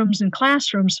day rooms and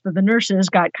classrooms for the nurses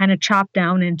got kind of chopped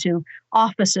down into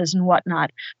offices and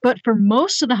whatnot. But for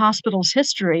most of the hospital's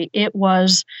history, it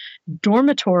was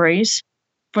dormitories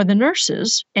for the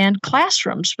nurses and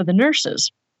classrooms for the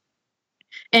nurses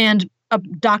and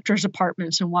doctors'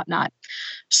 apartments and whatnot.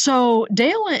 So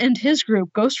Dale and his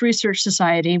group, Ghost Research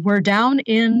Society, were down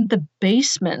in the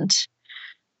basement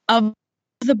of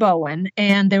the Bowen,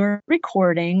 and they were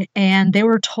recording, and they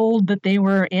were told that they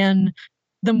were in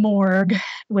the morgue,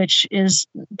 which is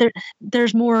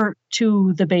there's more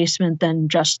to the basement than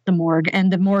just the morgue,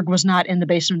 and the morgue was not in the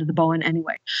basement of the Bowen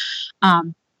anyway.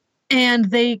 And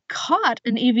they caught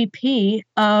an EVP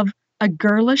of a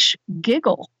girlish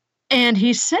giggle. And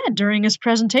he said during his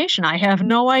presentation, I have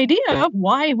no idea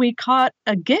why we caught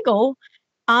a giggle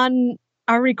on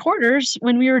our recorders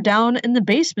when we were down in the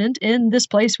basement in this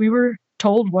place we were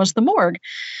told was the morgue.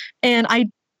 And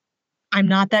I'm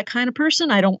not that kind of person.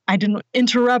 I didn't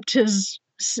interrupt his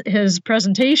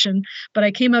presentation, but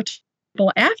I came up to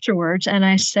people afterwards and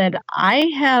I said,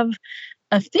 I have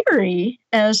a theory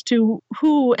as to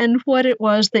who and what it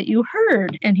was that you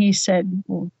heard. And he said,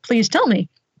 well, please tell me.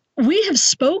 We have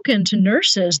spoken to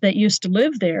nurses that used to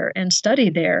live there and study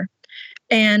there,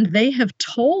 and they have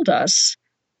told us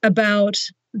about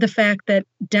the fact that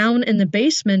down in the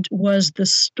basement was the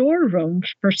storeroom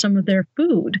for some of their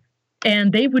food.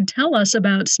 And they would tell us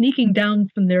about sneaking down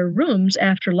from their rooms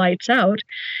after lights out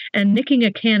and nicking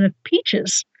a can of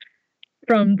peaches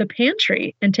from the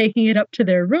pantry and taking it up to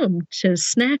their room to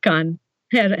snack on,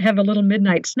 have a little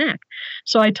midnight snack.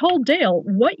 So I told Dale,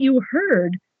 what you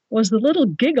heard was the little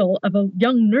giggle of a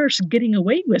young nurse getting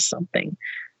away with something.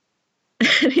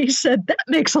 And he said, that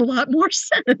makes a lot more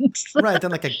sense. Right,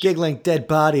 than like a giggling dead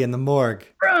body in the morgue.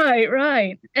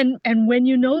 Right. And when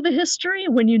you know the history,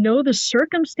 when you know the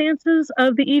circumstances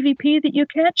of the EVP that you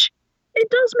catch, it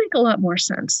does make a lot more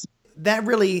sense. That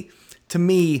really, to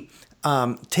me,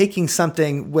 taking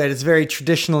something where it's very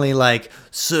traditionally like,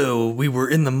 so we were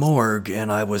in the morgue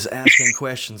and I was asking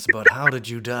questions about how did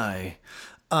you die?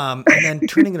 And then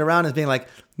turning it around as being like,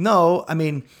 no, I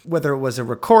mean, whether it was a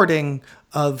recording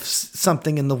of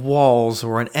something in the walls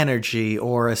or an energy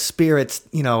or a spirit's,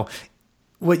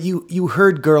 what you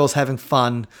heard girls having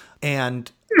fun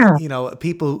and,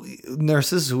 people,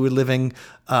 nurses who were living,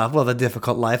 the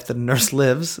difficult life that a nurse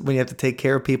lives when you have to take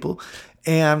care of people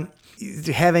and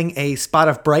having a spot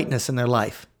of brightness in their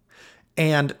life.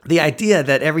 And the idea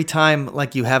that every time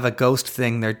like you have a ghost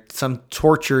thing, there's some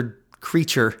tortured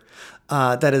creature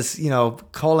that is,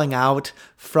 calling out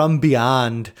from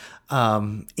beyond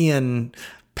in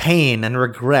pain and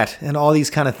regret and all these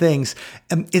kind of things.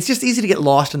 And it's just easy to get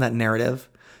lost in that narrative.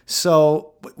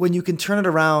 So when you can turn it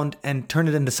around and turn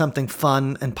it into something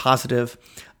fun and positive,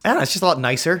 I don't know, it's just a lot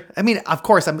nicer. I mean, of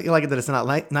course, I like it that it's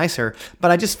not nicer,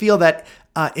 but I just feel that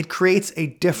it creates a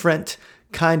different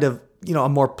kind of, a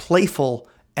more playful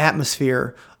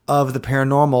atmosphere of the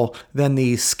paranormal than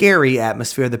the scary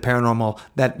atmosphere of the paranormal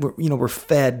that we're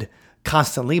fed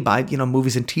constantly by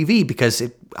movies and TV because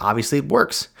it obviously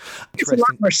works. It's a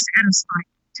lot more satisfying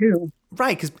too.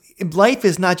 Right, because life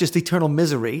is not just eternal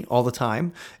misery all the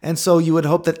time, and so you would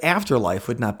hope that afterlife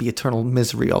would not be eternal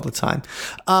misery all the time.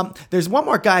 There's one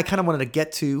more guy I kind of wanted to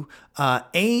get to,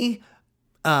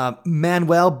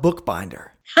 Manuel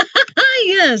Bookbinder.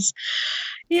 Yes.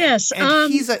 Yes.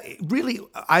 And he's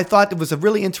I thought it was a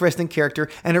really interesting character,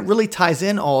 and it really ties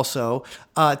in also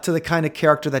to the kind of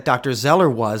character that Dr. Zeller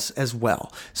was as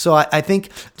well. So I think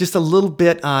just a little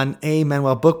bit on A.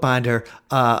 Manuel Bookbinder,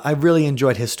 I really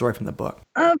enjoyed his story from the book.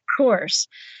 Of course.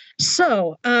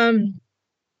 So,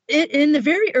 in the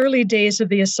very early days of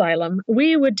the asylum,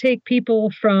 we would take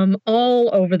people from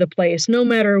all over the place, no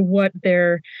matter what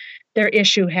their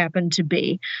issue happened to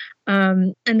be.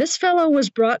 And this fellow was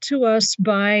brought to us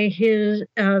by his,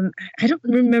 I don't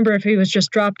remember if he was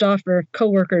just dropped off or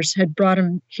coworkers had brought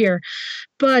him here,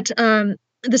 but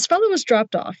this fellow was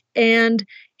dropped off, and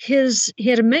he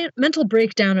had a mental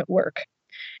breakdown at work.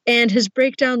 And his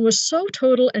breakdown was so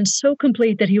total and so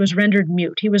complete that he was rendered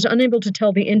mute. He was unable to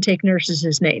tell the intake nurses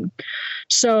his name.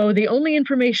 So the only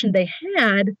information they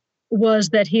had was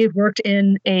that he had worked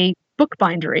in a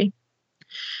bookbindery.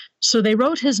 So they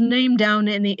wrote his name down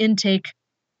in the intake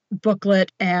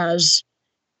booklet as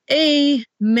A.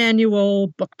 Manuel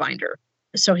Bookbinder.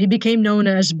 So he became known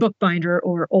as Bookbinder,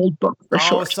 or Old Book for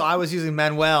short. Oh, so I was using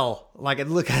Manuel. Like,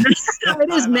 look at it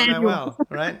is Manuel,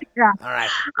 right? Yeah. All right.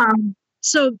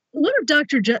 So one of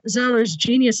Dr. Zeller's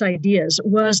genius ideas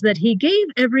was that he gave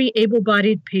every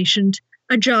able-bodied patient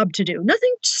a job to do.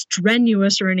 Nothing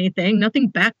strenuous or anything,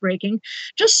 nothing backbreaking,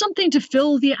 just something to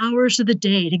fill the hours of the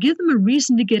day, to give them a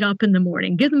reason to get up in the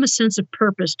morning, give them a sense of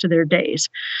purpose to their days.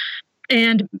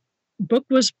 And Book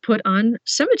was put on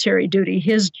cemetery duty.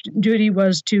 His duty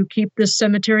was to keep the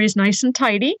cemeteries nice and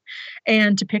tidy,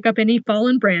 and to pick up any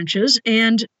fallen branches,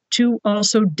 and to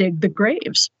also dig the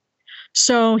graves.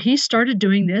 So he started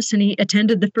doing this, and he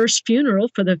attended the first funeral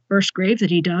for the first grave that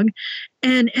he dug.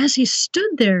 And as he stood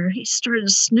there, he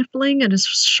started sniffling, and his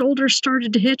shoulders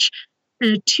started to hitch,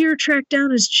 and a tear tracked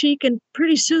down his cheek. And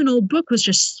pretty soon, Old Book was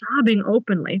just sobbing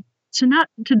openly. So not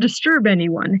to disturb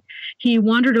anyone, he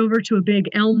wandered over to a big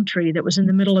elm tree that was in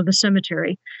the middle of the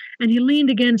cemetery, and he leaned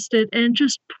against it and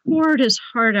just poured his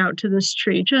heart out to this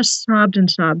tree, just sobbed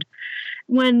and sobbed.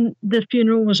 When the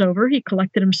funeral was over, he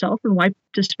collected himself and wiped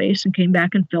his face and came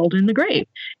back and filled in the grave.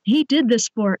 He did this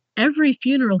for every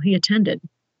funeral he attended.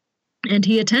 And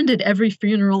he attended every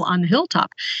funeral on the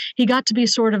hilltop. He got to be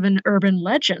sort of an urban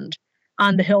legend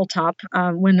on the hilltop.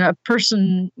 When a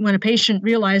patient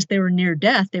realized they were near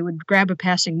death, they would grab a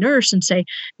passing nurse and say,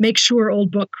 "Make sure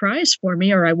Old Book cries for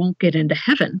me, or I won't get into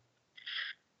heaven."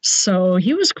 So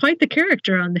he was quite the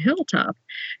character on the hilltop.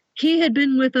 He had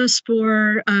been with us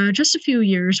for just a few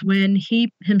years when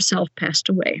he himself passed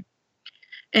away.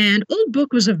 And Old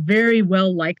Book was a very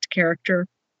well-liked character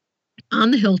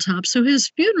on the hilltop, so his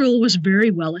funeral was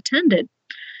very well attended.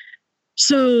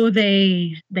 So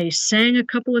they sang a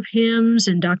couple of hymns,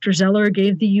 and Dr. Zeller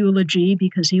gave the eulogy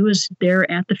because he was there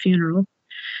at the funeral.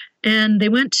 And they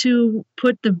went to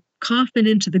put the coffin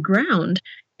into the ground,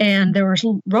 and there was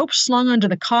ropes slung under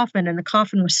the coffin, and the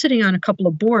coffin was sitting on a couple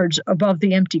of boards above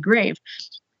the empty grave.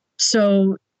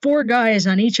 So 4 guys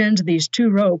on each end of these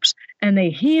 2 ropes, and they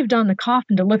heaved on the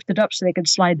coffin to lift it up so they could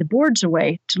slide the boards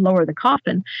away to lower the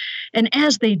coffin. And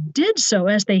as they did so,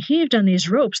 as they heaved on these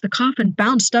ropes, the coffin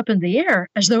bounced up in the air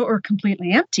as though it were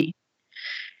completely empty.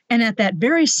 And at that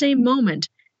very same moment,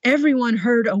 everyone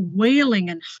heard a wailing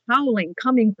and howling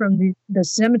coming from the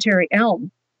cemetery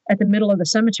elm at the middle of the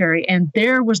cemetery, and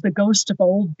there was the ghost of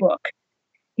Old Book.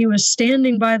 He was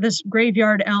standing by this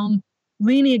graveyard elm,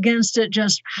 leaning against it,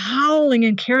 just howling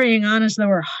and carrying on as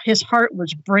though his heart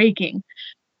was breaking.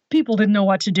 People didn't know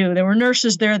what to do. There were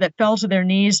nurses there that fell to their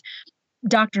knees.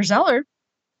 Dr. Zeller,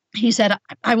 he said,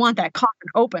 "I want that coffin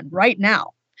open right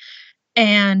now."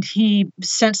 And he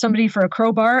sent somebody for a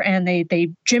crowbar, and they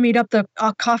jimmied up the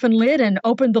coffin lid and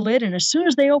opened the lid. And as soon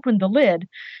as they opened the lid,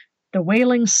 the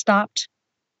wailing stopped,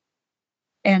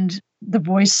 and the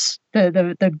voice,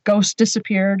 the ghost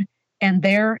disappeared, and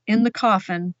there in the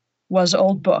coffin was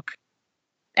Old Book,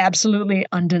 absolutely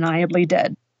undeniably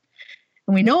dead.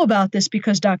 And we know about this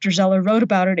because Dr. Zeller wrote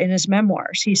about it in his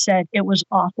memoirs. He said, "It was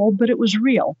awful, but it was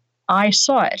real. I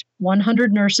saw it.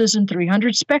 100 nurses and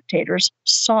 300 spectators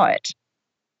saw it."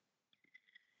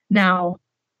 Now,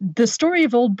 the story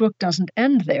of Old Book doesn't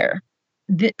end there.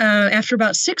 After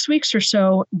about 6 weeks or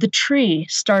so, the tree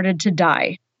started to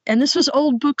die. And this was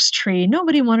Old Book's tree.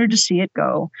 Nobody wanted to see it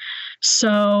go.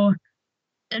 So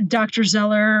Dr.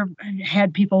 Zeller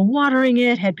had people watering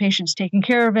it, had patients taking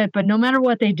care of it, but no matter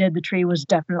what they did, the tree was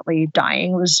definitely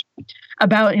dying. It was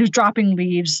dropping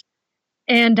leaves.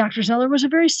 And Dr. Zeller was a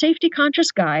very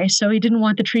safety-conscious guy, so he didn't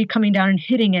want the tree coming down and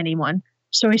hitting anyone.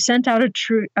 So he sent out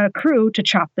a crew to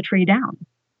chop the tree down.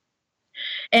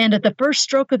 And at the first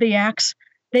stroke of the axe,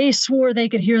 they swore they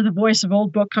could hear the voice of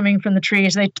Old Book coming from the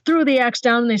trees. They threw the axe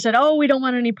down and they said, "Oh, we don't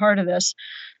want any part of this."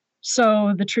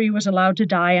 So the tree was allowed to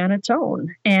die on its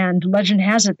own. And legend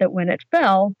has it that when it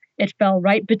fell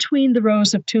right between the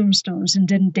rows of tombstones and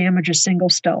didn't damage a single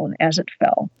stone as it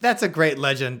fell. That's a great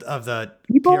legend of the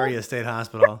Peoria State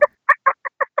Hospital.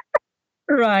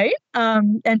 Right.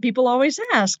 And people always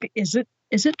ask, is it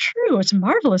true? It's a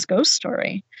marvelous ghost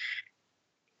story.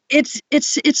 It's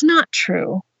not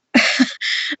true.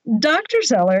 Dr.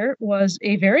 Zeller was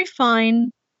a very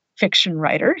fine fiction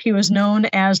writer. He was known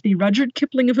as the Rudyard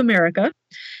Kipling of America.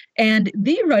 And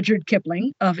the Rudyard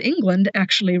Kipling of England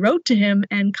actually wrote to him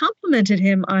and complimented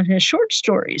him on his short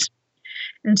stories.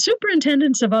 And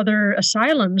superintendents of other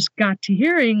asylums got to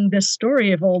hearing this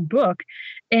story of Old Book,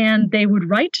 and they would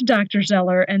write to Dr.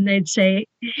 Zeller and they'd say,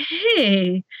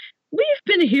 "Hey, we've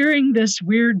been hearing this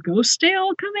weird ghost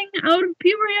tale coming out of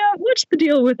Peoria. What's the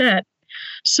deal with that?"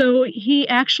 So he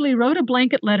actually wrote a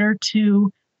blanket letter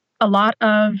to a lot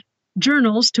of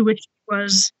journals to which he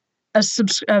was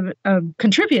a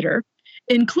contributor,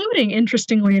 including,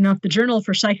 interestingly enough, the Journal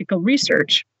for Psychical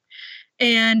Research.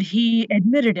 And he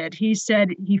admitted it. He said,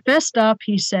 he fessed up.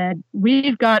 He said,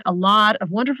 "We've got a lot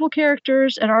of wonderful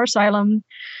characters at our asylum.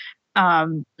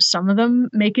 Some of them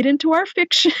make it into our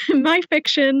fiction, my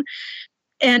fiction."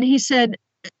 And he said,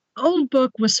 Old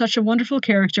Book was such a wonderful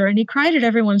character, and he cried at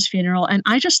everyone's funeral. And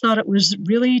I just thought it was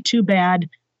really too bad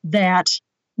that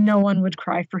no one would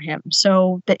cry for him.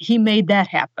 So that he made that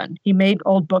happen. He made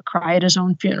Old Book cry at his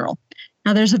own funeral.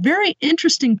 Now, there's a very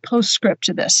interesting postscript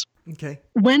to this. Okay.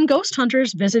 When ghost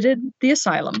hunters visited the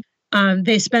asylum,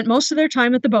 they spent most of their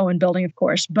time at the Bowen Building, of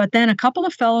course, but then a couple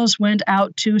of fellows went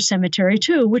out to Cemetery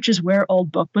 2, which is where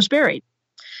Old Book was buried.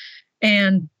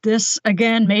 And this,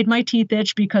 again, made my teeth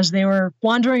itch because they were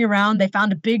wandering around. They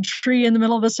found a big tree in the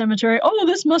middle of the cemetery. "Oh,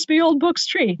 this must be Old Book's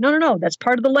tree." No. That's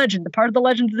part of the legend. The part of the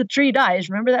legend of the tree dies.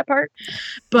 Remember that part?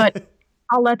 But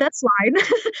I'll let that slide.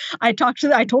 I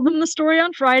told them the story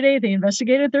on Friday. They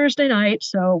investigated Thursday night,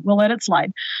 so we'll let it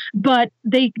slide. But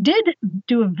they did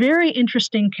do a very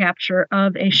interesting capture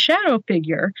of a shadow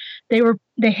figure.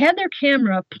 They had their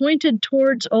camera pointed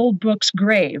towards Old Book's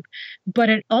grave, but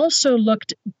it also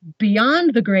looked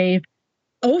beyond the grave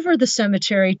over the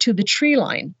cemetery to the tree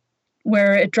line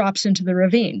where it drops into the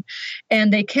ravine.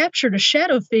 And they captured a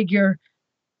shadow figure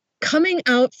coming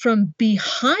out from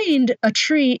behind a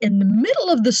tree in the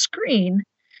middle of the screen,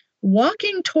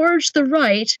 walking towards the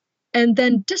right, and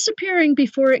then disappearing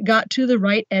before it got to the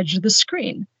right edge of the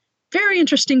screen. Very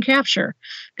interesting capture,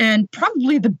 and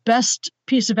probably the best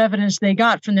piece of evidence they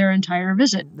got from their entire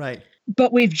visit. Right.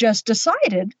 But we've just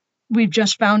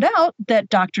found out that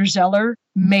Dr. Zeller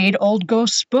made Old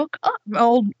Book's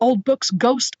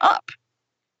ghost up.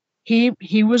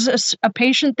 He was a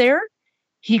patient there.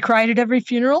 He cried at every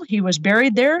funeral. He was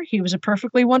buried there. He was a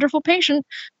perfectly wonderful patient,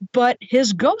 but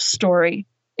his ghost story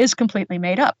is completely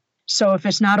made up. So if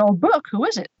it's not Old Book, who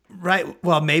is it? Right.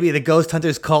 Well, maybe the ghost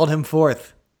hunters called him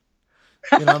forth.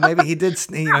 Maybe he did.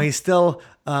 He's still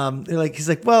he's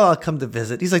like, "Well, I'll come to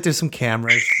visit." He's like, "There's some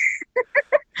cameras."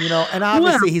 And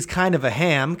obviously he's kind of a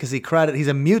ham because he's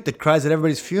a mute that cries at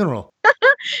everybody's funeral.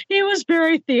 He was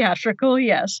very theatrical,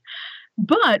 yes.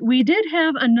 But we did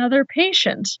have another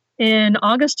patient. In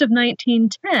August of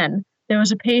 1910, there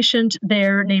was a patient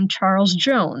there named Charles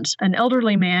Jones, an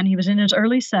elderly man. He was in his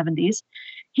early 70s.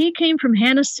 He came from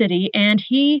Hannah City, and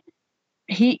he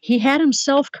had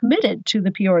himself committed to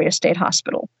the Peoria State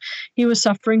Hospital. He was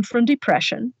suffering from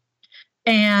depression,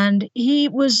 and he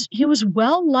was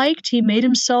well liked. He made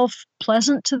himself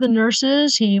pleasant to the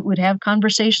nurses. He would have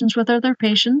conversations with other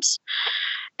patients.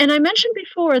 And I mentioned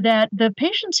before that the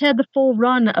patients had the full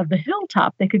run of the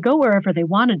hilltop. They could go wherever they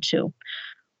wanted to.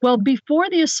 Well, before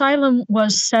the asylum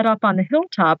was set up on the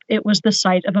hilltop, it was the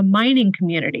site of a mining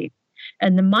community.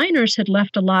 And the miners had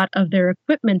left a lot of their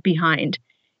equipment behind,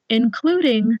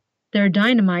 including their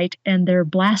dynamite and their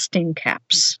blasting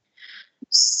caps.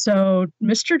 So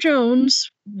Mr. Jones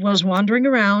was wandering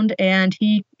around, and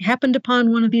he happened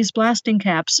upon one of these blasting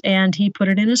caps, and he put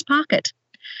it in his pocket.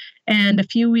 And a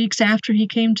few weeks after he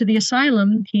came to the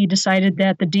asylum, he decided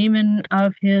that the demon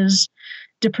of his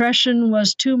depression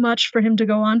was too much for him to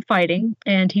go on fighting,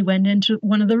 and he went into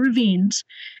one of the ravines,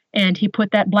 and he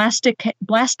put that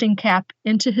blasting cap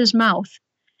into his mouth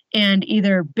and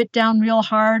either bit down real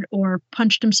hard or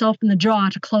punched himself in the jaw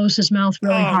to close his mouth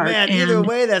really hard. Oh, man, either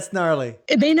way, that's gnarly.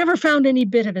 They never found any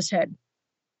bit of his head.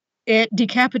 It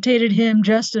decapitated him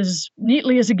just as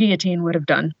neatly as a guillotine would have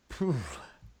done.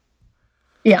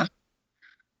 Yeah.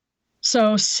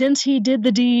 So since he did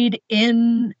the deed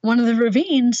in one of the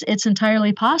ravines, it's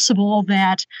entirely possible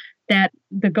that that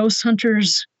the ghost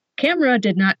hunter's camera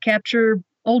did not capture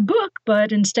Old Book,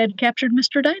 but instead captured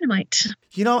Mr. Dynamite.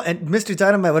 And Mr.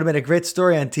 Dynamite would have been a great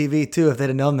story on TV too if they'd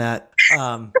have known that.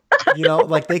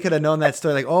 Like they could have known that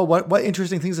story, like, oh, what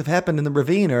interesting things have happened in the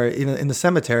ravine or in the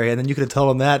cemetery, and then you could have told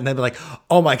them that, and they'd be like,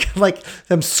 oh my God, like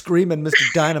them screaming Mr.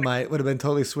 Dynamite would have been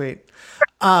totally sweet.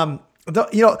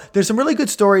 There's some really good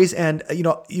stories, and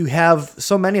you have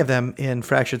so many of them in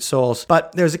Fractured Souls,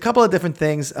 but there's a couple of different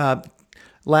things.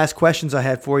 Last questions I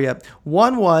had for you.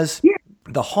 One was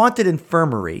the Haunted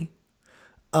Infirmary.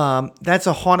 That's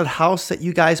a haunted house that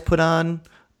you guys put on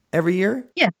every year?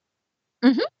 Yeah.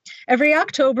 Mm-hmm. Every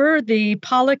October, the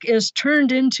Pollock is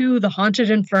turned into the Haunted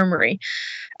Infirmary.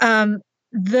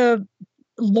 The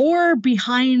lore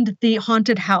behind the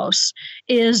haunted house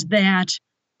is that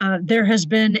there has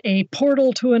been a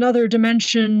portal to another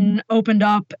dimension opened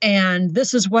up, and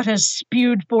this is what has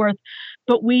spewed forth.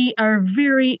 But we are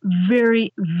very,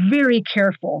 very, very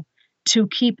careful to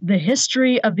keep the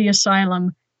history of the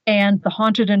asylum and the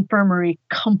Haunted Infirmary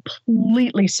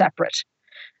completely separate.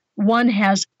 One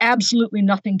has absolutely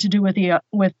nothing to do with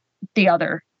the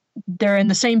other. They're in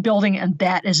the same building, and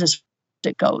that is as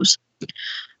it goes.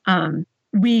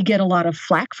 We get a lot of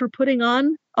flack for putting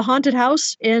on a haunted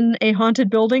house in a haunted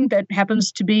building that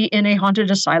happens to be in a haunted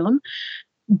asylum.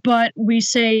 But we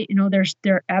say,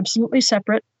 they're absolutely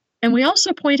separate. And we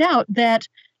also point out that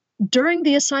during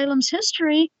the asylum's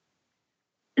history,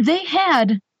 they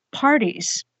had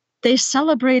parties. They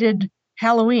celebrated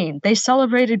Halloween. They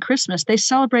celebrated Christmas. They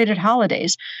celebrated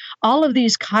holidays. All of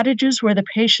these cottages where the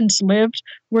patients lived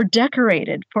were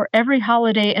decorated for every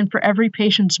holiday and for every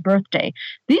patient's birthday.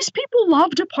 These people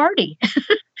loved a party.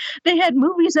 They had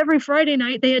movies every Friday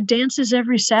night. They had dances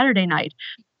every Saturday night.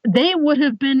 They would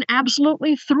have been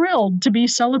absolutely thrilled to be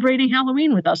celebrating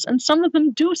Halloween with us. And some of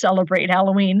them do celebrate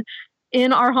Halloween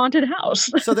in our haunted house.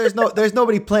 So there's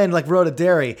nobody playing like Rhoda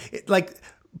Derry.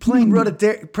 Playing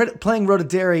Rhoda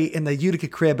Derry in the Utica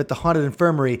crib at the Haunted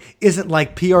Infirmary isn't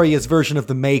like Peoria's version of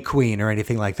the May Queen or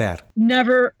anything like that.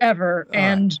 Never, ever.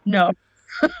 And no.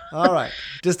 All right.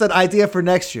 Just an idea for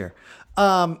next year.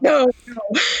 No.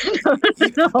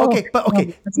 Okay.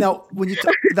 Now, when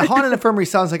the Haunted Infirmary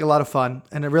sounds like a lot of fun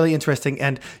and really interesting.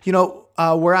 And,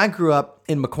 where I grew up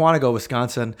in Mukwonago,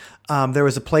 Wisconsin, there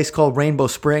was a place called Rainbow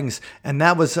Springs. And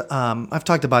that was, I've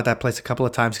talked about that place a couple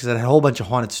of times because it had a whole bunch of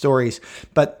haunted stories.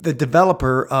 But the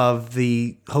developer of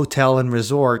the hotel and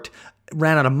resort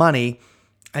ran out of money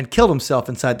and killed himself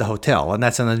inside the hotel. And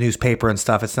that's in the newspaper and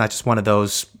stuff. It's not just one of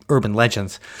those urban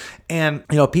legends. And,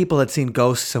 people had seen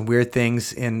ghosts and weird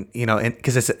things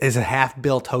because it's a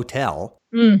half-built hotel.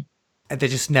 And they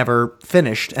just never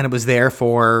finished. And it was there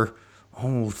for,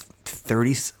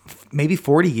 30, maybe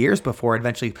 40 years before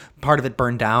eventually part of it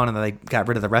burned down and then they got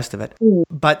rid of the rest of it.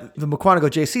 But the Mukwonago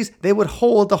JCs, they would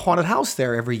hold the haunted house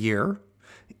there every year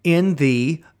in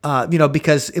the,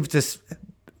 because it was just,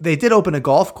 they did open a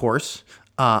golf course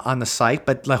on the site,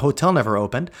 but the hotel never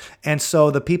opened. And so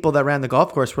the people that ran the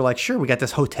golf course were like, sure, we got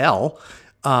this hotel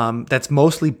that's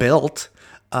mostly built.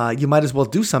 You might as well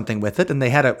do something with it. And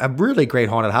they had a really great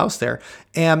haunted house there.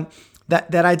 And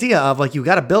that idea of like, you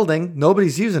got a building,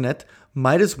 nobody's using it,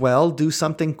 might as well do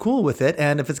something cool with it.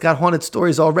 And if it's got haunted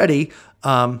stories already,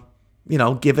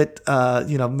 give it,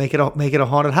 make it a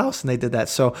haunted house. And they did that.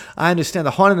 So I understand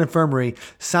the Haunted Infirmary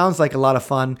sounds like a lot of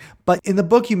fun. But in the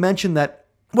book, you mentioned that,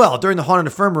 during the Haunted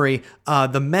Infirmary,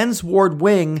 the men's ward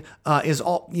wing is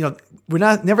all, we're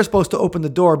never supposed to open the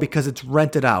door because it's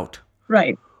rented out.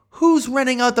 Right. Who's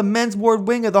renting out the men's ward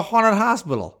wing of the haunted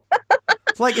hospital?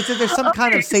 It's like, is there some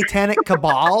kind of satanic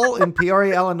cabal in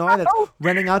Peoria, Illinois that's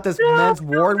renting out this men's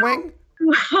ward wing?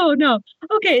 Oh, no.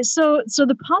 Okay, so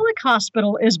the Pollock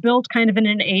Hospital is built kind of in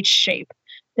an H shape.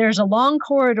 There's a long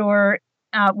corridor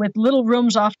with little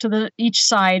rooms off to each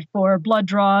side for blood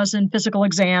draws and physical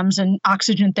exams and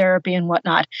oxygen therapy and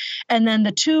whatnot. And then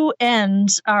the two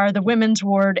ends are the women's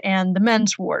ward and the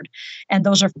men's ward. And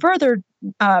those are further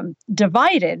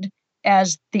divided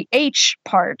as the H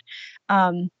part.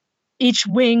 Each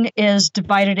wing is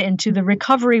divided into the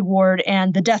recovery ward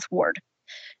and the death ward.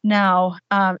 Now,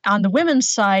 on the women's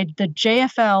side, the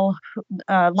JFL,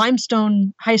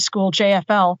 Limestone High School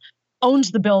JFL,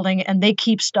 owns the building and they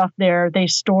keep stuff there. They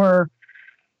store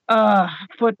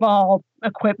football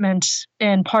equipment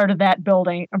in part of that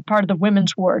building, part of the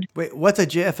women's ward. Wait, what's a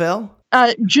JFL?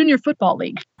 Junior Football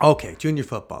League. Okay, Junior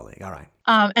Football League. All right.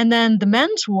 And then the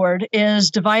men's ward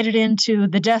is divided into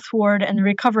the death ward and the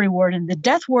recovery ward. And the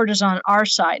death ward is on our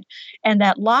side. And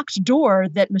that locked door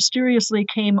that mysteriously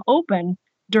came open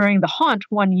during the haunt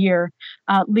one year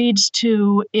leads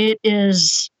to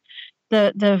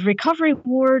The recovery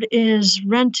ward is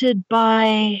rented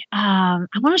by, I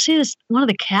want to say this, one of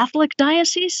the Catholic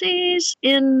dioceses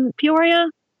in Peoria.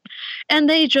 And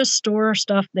they just store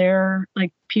stuff there,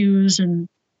 like pews and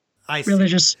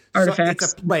religious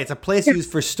artifacts. So it's a place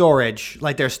used for storage.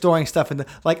 Like they're storing stuff in the,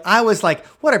 like I was like,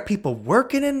 what are people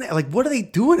working in? Like, what are they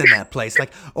doing in that place?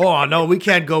 Like, oh no, we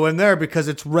can't go in there because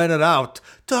it's rented out.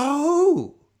 To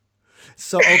who?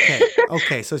 So,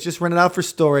 okay. So it's just rented out for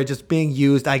storage. It's being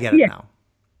used. I get it now.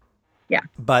 Yeah.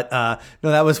 But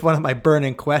no, that was one of my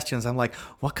burning questions. I'm like,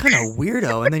 what kind of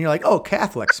weirdo? And then you're like, oh,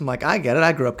 Catholics. I'm like, I get it.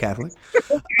 I grew up Catholic.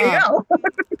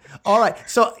 All right.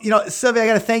 So, Sylvia, I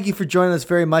got to thank you for joining us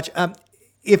very much.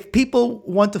 If people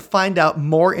want to find out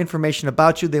more information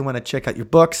about you, they want to check out your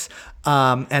books,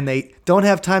 and they don't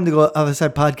have time to go to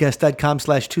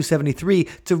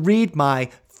othersidepodcast.com/273 to read my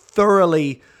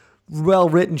thoroughly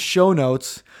well-written show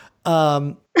notes,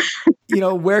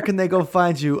 where can they go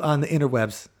find you on the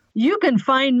interwebs? You can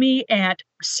find me at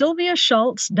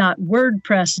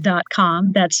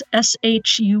sylviashults.wordpress.com. That's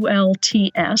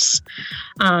SHULTS.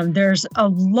 There's a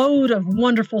load of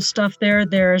wonderful stuff there.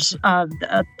 There's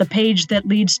the page that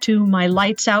leads to my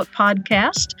Lights Out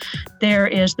podcast. There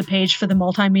is the page for the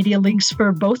multimedia links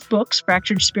for both books,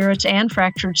 Fractured Spirits and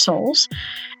Fractured Souls.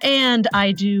 And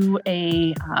I do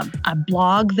a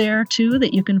blog there, too,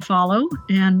 that you can follow,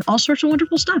 and all sorts of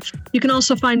wonderful stuff. You can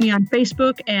also find me on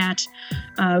Facebook at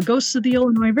Ghosts of the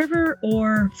Illinois River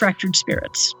or Fractured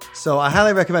Spirits. So I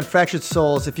highly recommend Fractured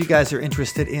Souls if you guys are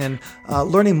interested in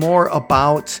learning more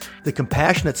about the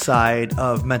compassionate side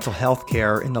of mental health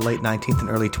care in the late 19th and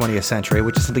early 20th century,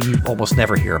 which is something you almost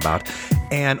never hear about.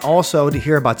 And also to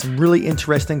hear about some really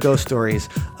interesting ghost stories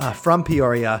from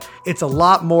Peoria. It's a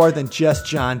lot more than just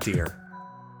John Deere.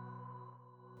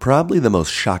 Probably the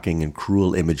most shocking and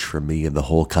cruel image for me in the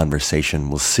whole conversation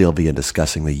was Sylvia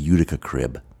discussing the Utica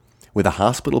crib. With a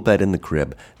hospital bed in the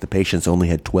crib, the patients only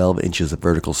had 12 inches of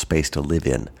vertical space to live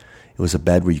in. It was a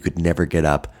bed where you could never get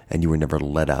up and you were never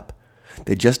let up.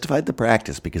 They justified the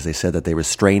practice because they said that they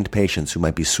restrained patients who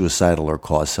might be suicidal or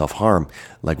cause self-harm,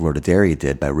 like Rhoda Derry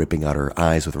did by ripping out her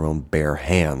eyes with her own bare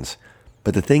hands.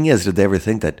 But the thing is, did they ever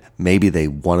think that maybe they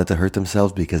wanted to hurt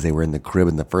themselves because they were in the crib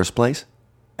in the first place?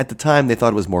 At the time, they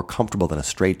thought it was more comfortable than a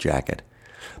straitjacket.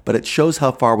 But it shows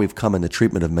how far we've come in the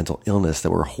treatment of mental illness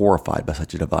that we're horrified by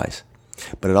such a device.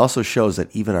 But it also shows that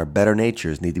even our better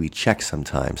natures need to be checked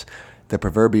sometimes. The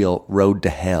proverbial road to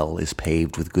hell is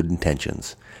paved with good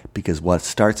intentions, because what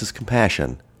starts as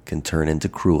compassion can turn into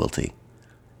cruelty.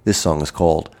 This song is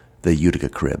called The Utica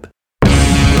Crib.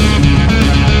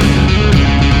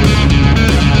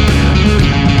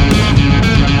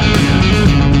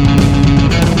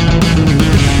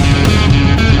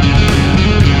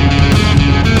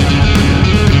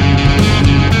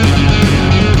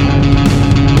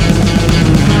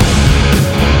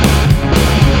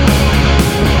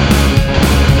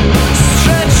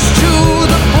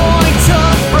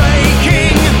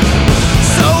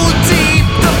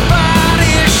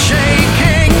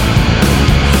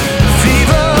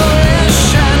 Fever is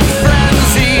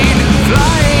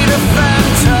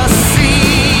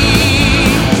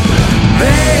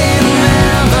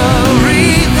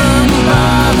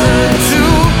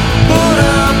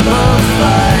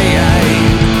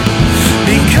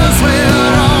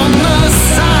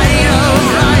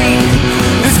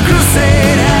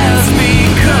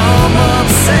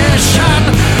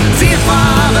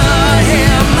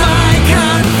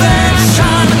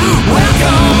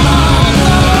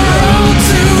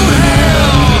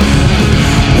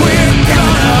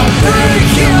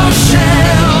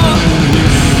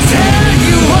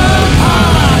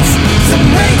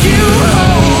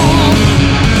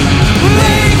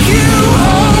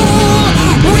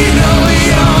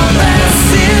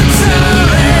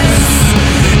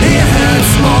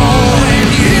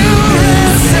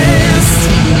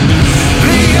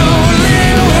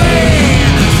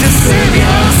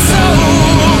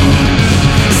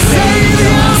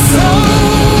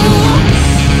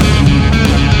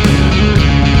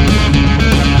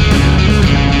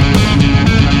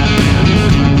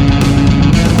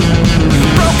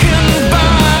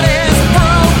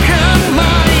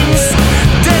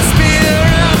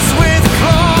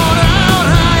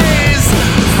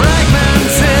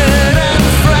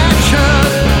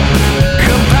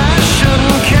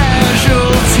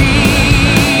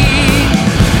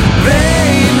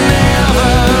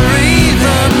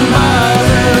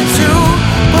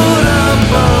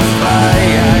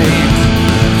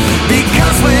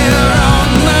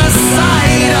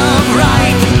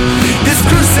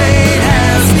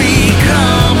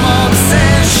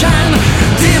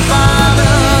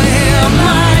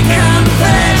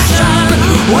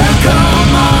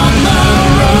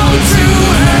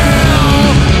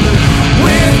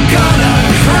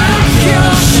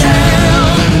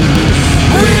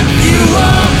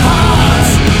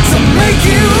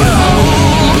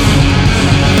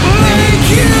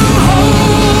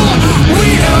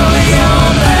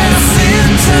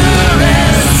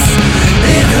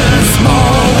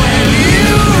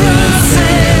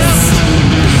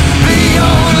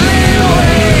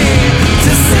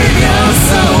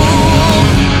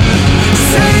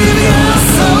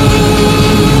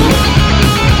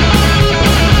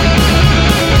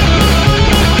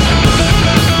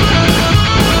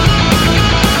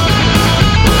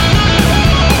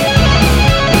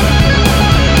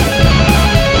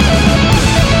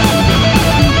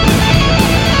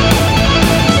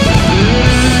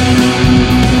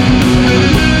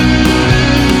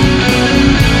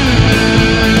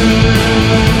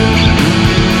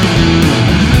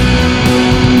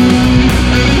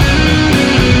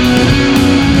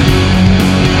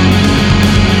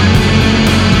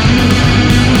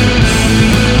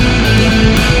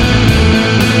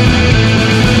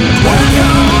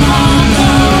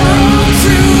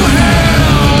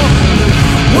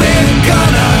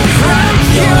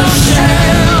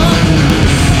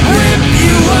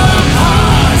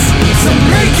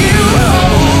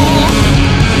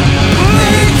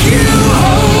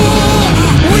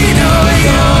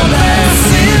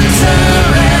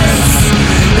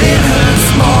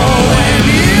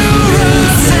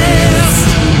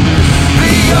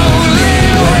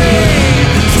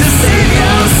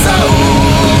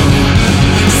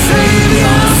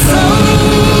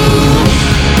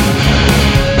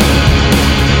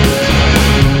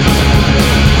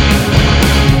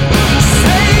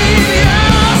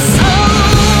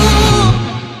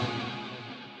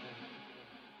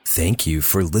thank you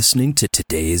for listening to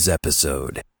today's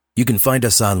episode. You can find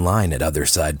us online at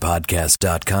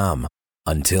othersidepodcast.com.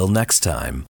 Until next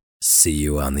time, see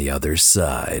you on the other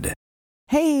side.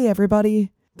 Hey, everybody.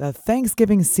 The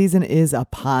Thanksgiving season is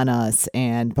upon us,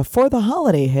 and before the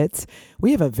holiday hits,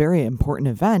 we have a very important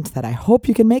event that I hope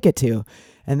you can make it to,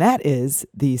 and that is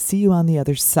the See You on the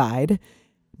Other Side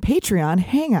Patreon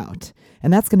Hangout.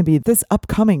 And that's going to be this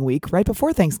upcoming week, right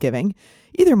before Thanksgiving,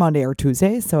 either Monday or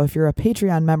Tuesday. So if you're a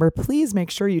Patreon member, please make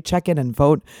sure you check in and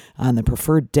vote on the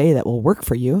preferred day that will work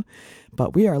for you.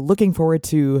 But we are looking forward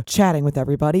to chatting with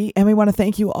everybody. And we want to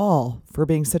thank you all for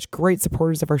being such great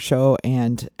supporters of our show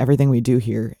and everything we do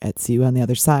here at See You on the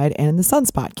Other Side and in the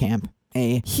Sunspot Camp.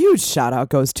 A huge shout out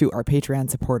goes to our Patreon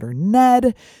supporter,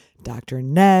 Ned. Dr.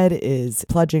 Ned is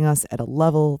pledging us at a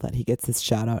level that he gets this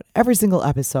shout out every single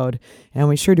episode, and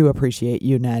we sure do appreciate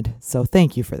you, Ned. So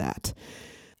thank you for that.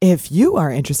 If you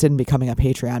are interested in becoming a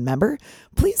Patreon member,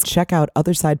 please check out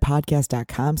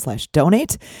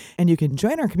othersidepodcast.com/donate, and you can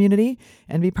join our community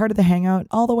and be part of the Hangout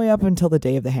all the way up until the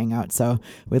day of the Hangout. So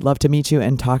we'd love to meet you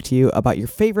and talk to you about your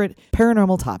favorite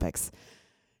paranormal topics.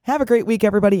 Have a great week,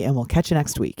 everybody, and we'll catch you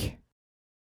next week.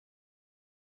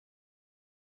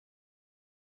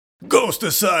 Ghost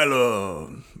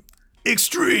Asylum!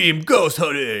 Extreme ghost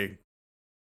hunting!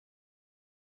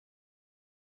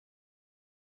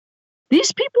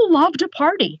 These people love to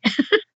party.